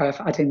you, Sabaya,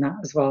 for adding that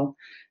as well.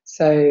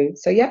 So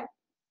yeah,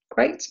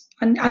 great.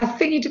 And I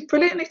think you did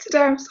brilliantly today.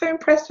 I'm so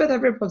impressed with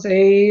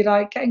everybody,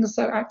 like getting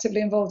so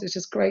actively involved. It's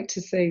just great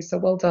to see. So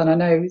well done. I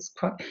know it's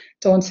quite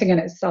daunting in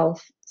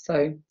itself.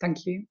 So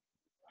thank you.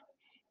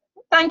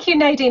 Thank you,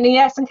 Nadine.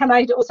 Yes, and can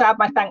I also add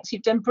my thanks?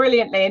 You've done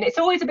brilliantly, and it's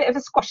always a bit of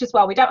a squash as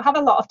well. We don't have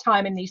a lot of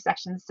time in these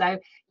sessions, so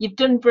you've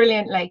done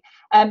brilliantly.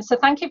 So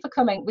thank you for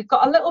coming. We've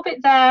got a little bit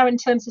there in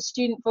terms of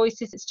student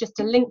voices. It's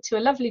just a link to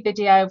a lovely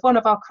video of one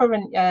of our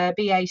current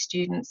BA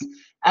students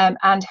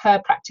and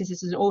her practice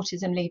as an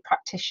autism lead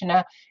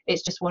practitioner.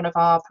 It's just one of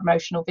our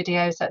promotional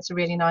videos. That's a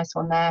really nice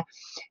one there.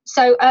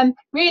 So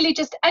really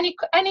just any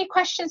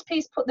questions,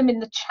 please put them in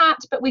the chat,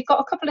 but we've got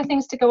a couple of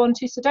things to go on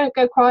to, so don't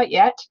go quite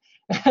yet.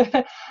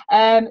 So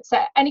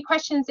any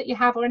questions that you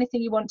have or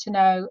anything you want to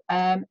know,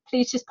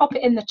 please just pop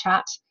it in the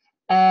chat,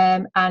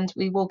 and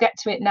we will get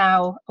to it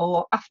now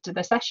or after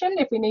the session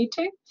if we need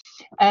to.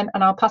 And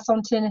I'll pass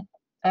on to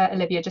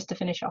Olivia just to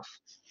finish off.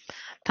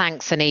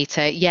 Thanks,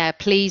 Anita. Yeah,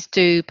 please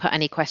do put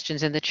any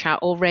questions in the chat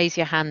or raise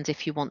your hand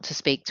if you want to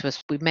speak to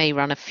us. We may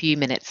run a few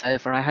minutes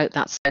over. I hope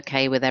that's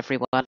okay with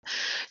everyone.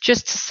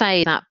 Just to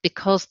say that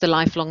because the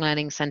Lifelong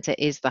Learning Centre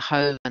is the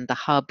home and the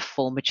hub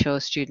for mature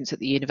students at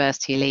the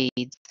University of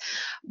Leeds,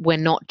 we're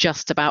not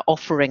just about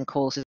offering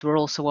courses, we're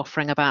also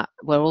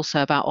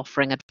about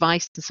offering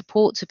advice and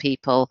support to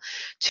people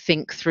to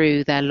think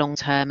through their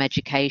long-term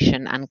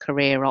education and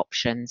career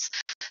options.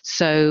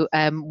 So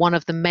one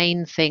of the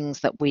main things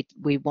that we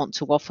want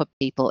to offer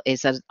people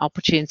is an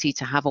opportunity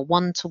to have a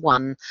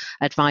one-to-one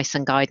advice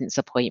and guidance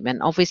appointment.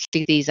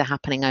 Obviously, these are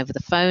happening over the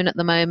phone at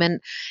the moment.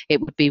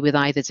 It would be with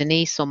either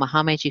Denise or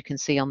Mohammed, you can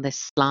see on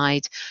this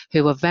slide,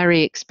 who are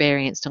very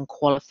experienced and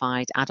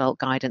qualified adult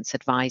guidance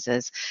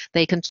advisors.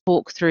 They can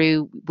talk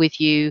through with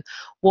you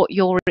what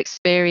your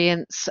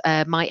experience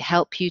might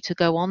help you to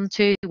go on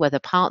to, whether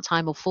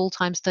part-time or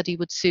full-time study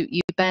would suit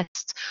you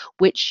best,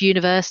 which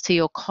university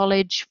or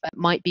college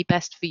might be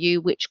best for you,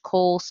 which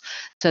course.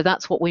 So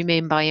that's what we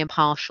mean by impartial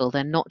impartial.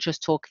 They're not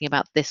just talking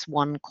about this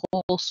one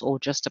course or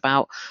just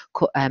about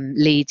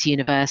Leeds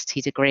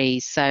University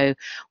degrees. So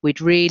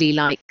we'd really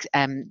like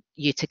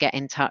you to get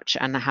in touch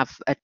and have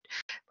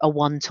a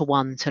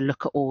one-to-one to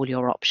look at all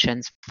your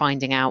options,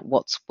 finding out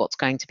what's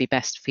going to be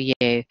best for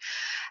you.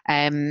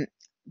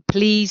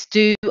 Please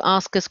do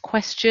ask us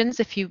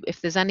questions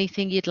if there's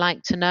anything you'd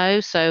like to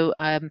know. So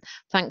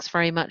thanks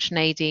very much,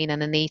 Nadine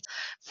and Anita,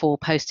 for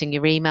posting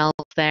your emails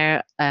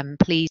there.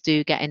 Please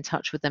do get in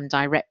touch with them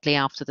directly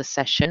after the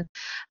session.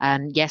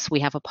 And yes, we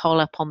have a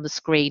poll up on the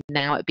screen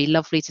now. It'd be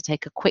lovely to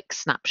take a quick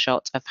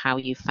snapshot of how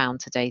you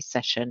found today's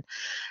session.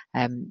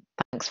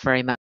 Thanks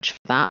very much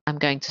for that. I'm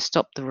going to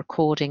stop the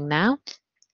recording now.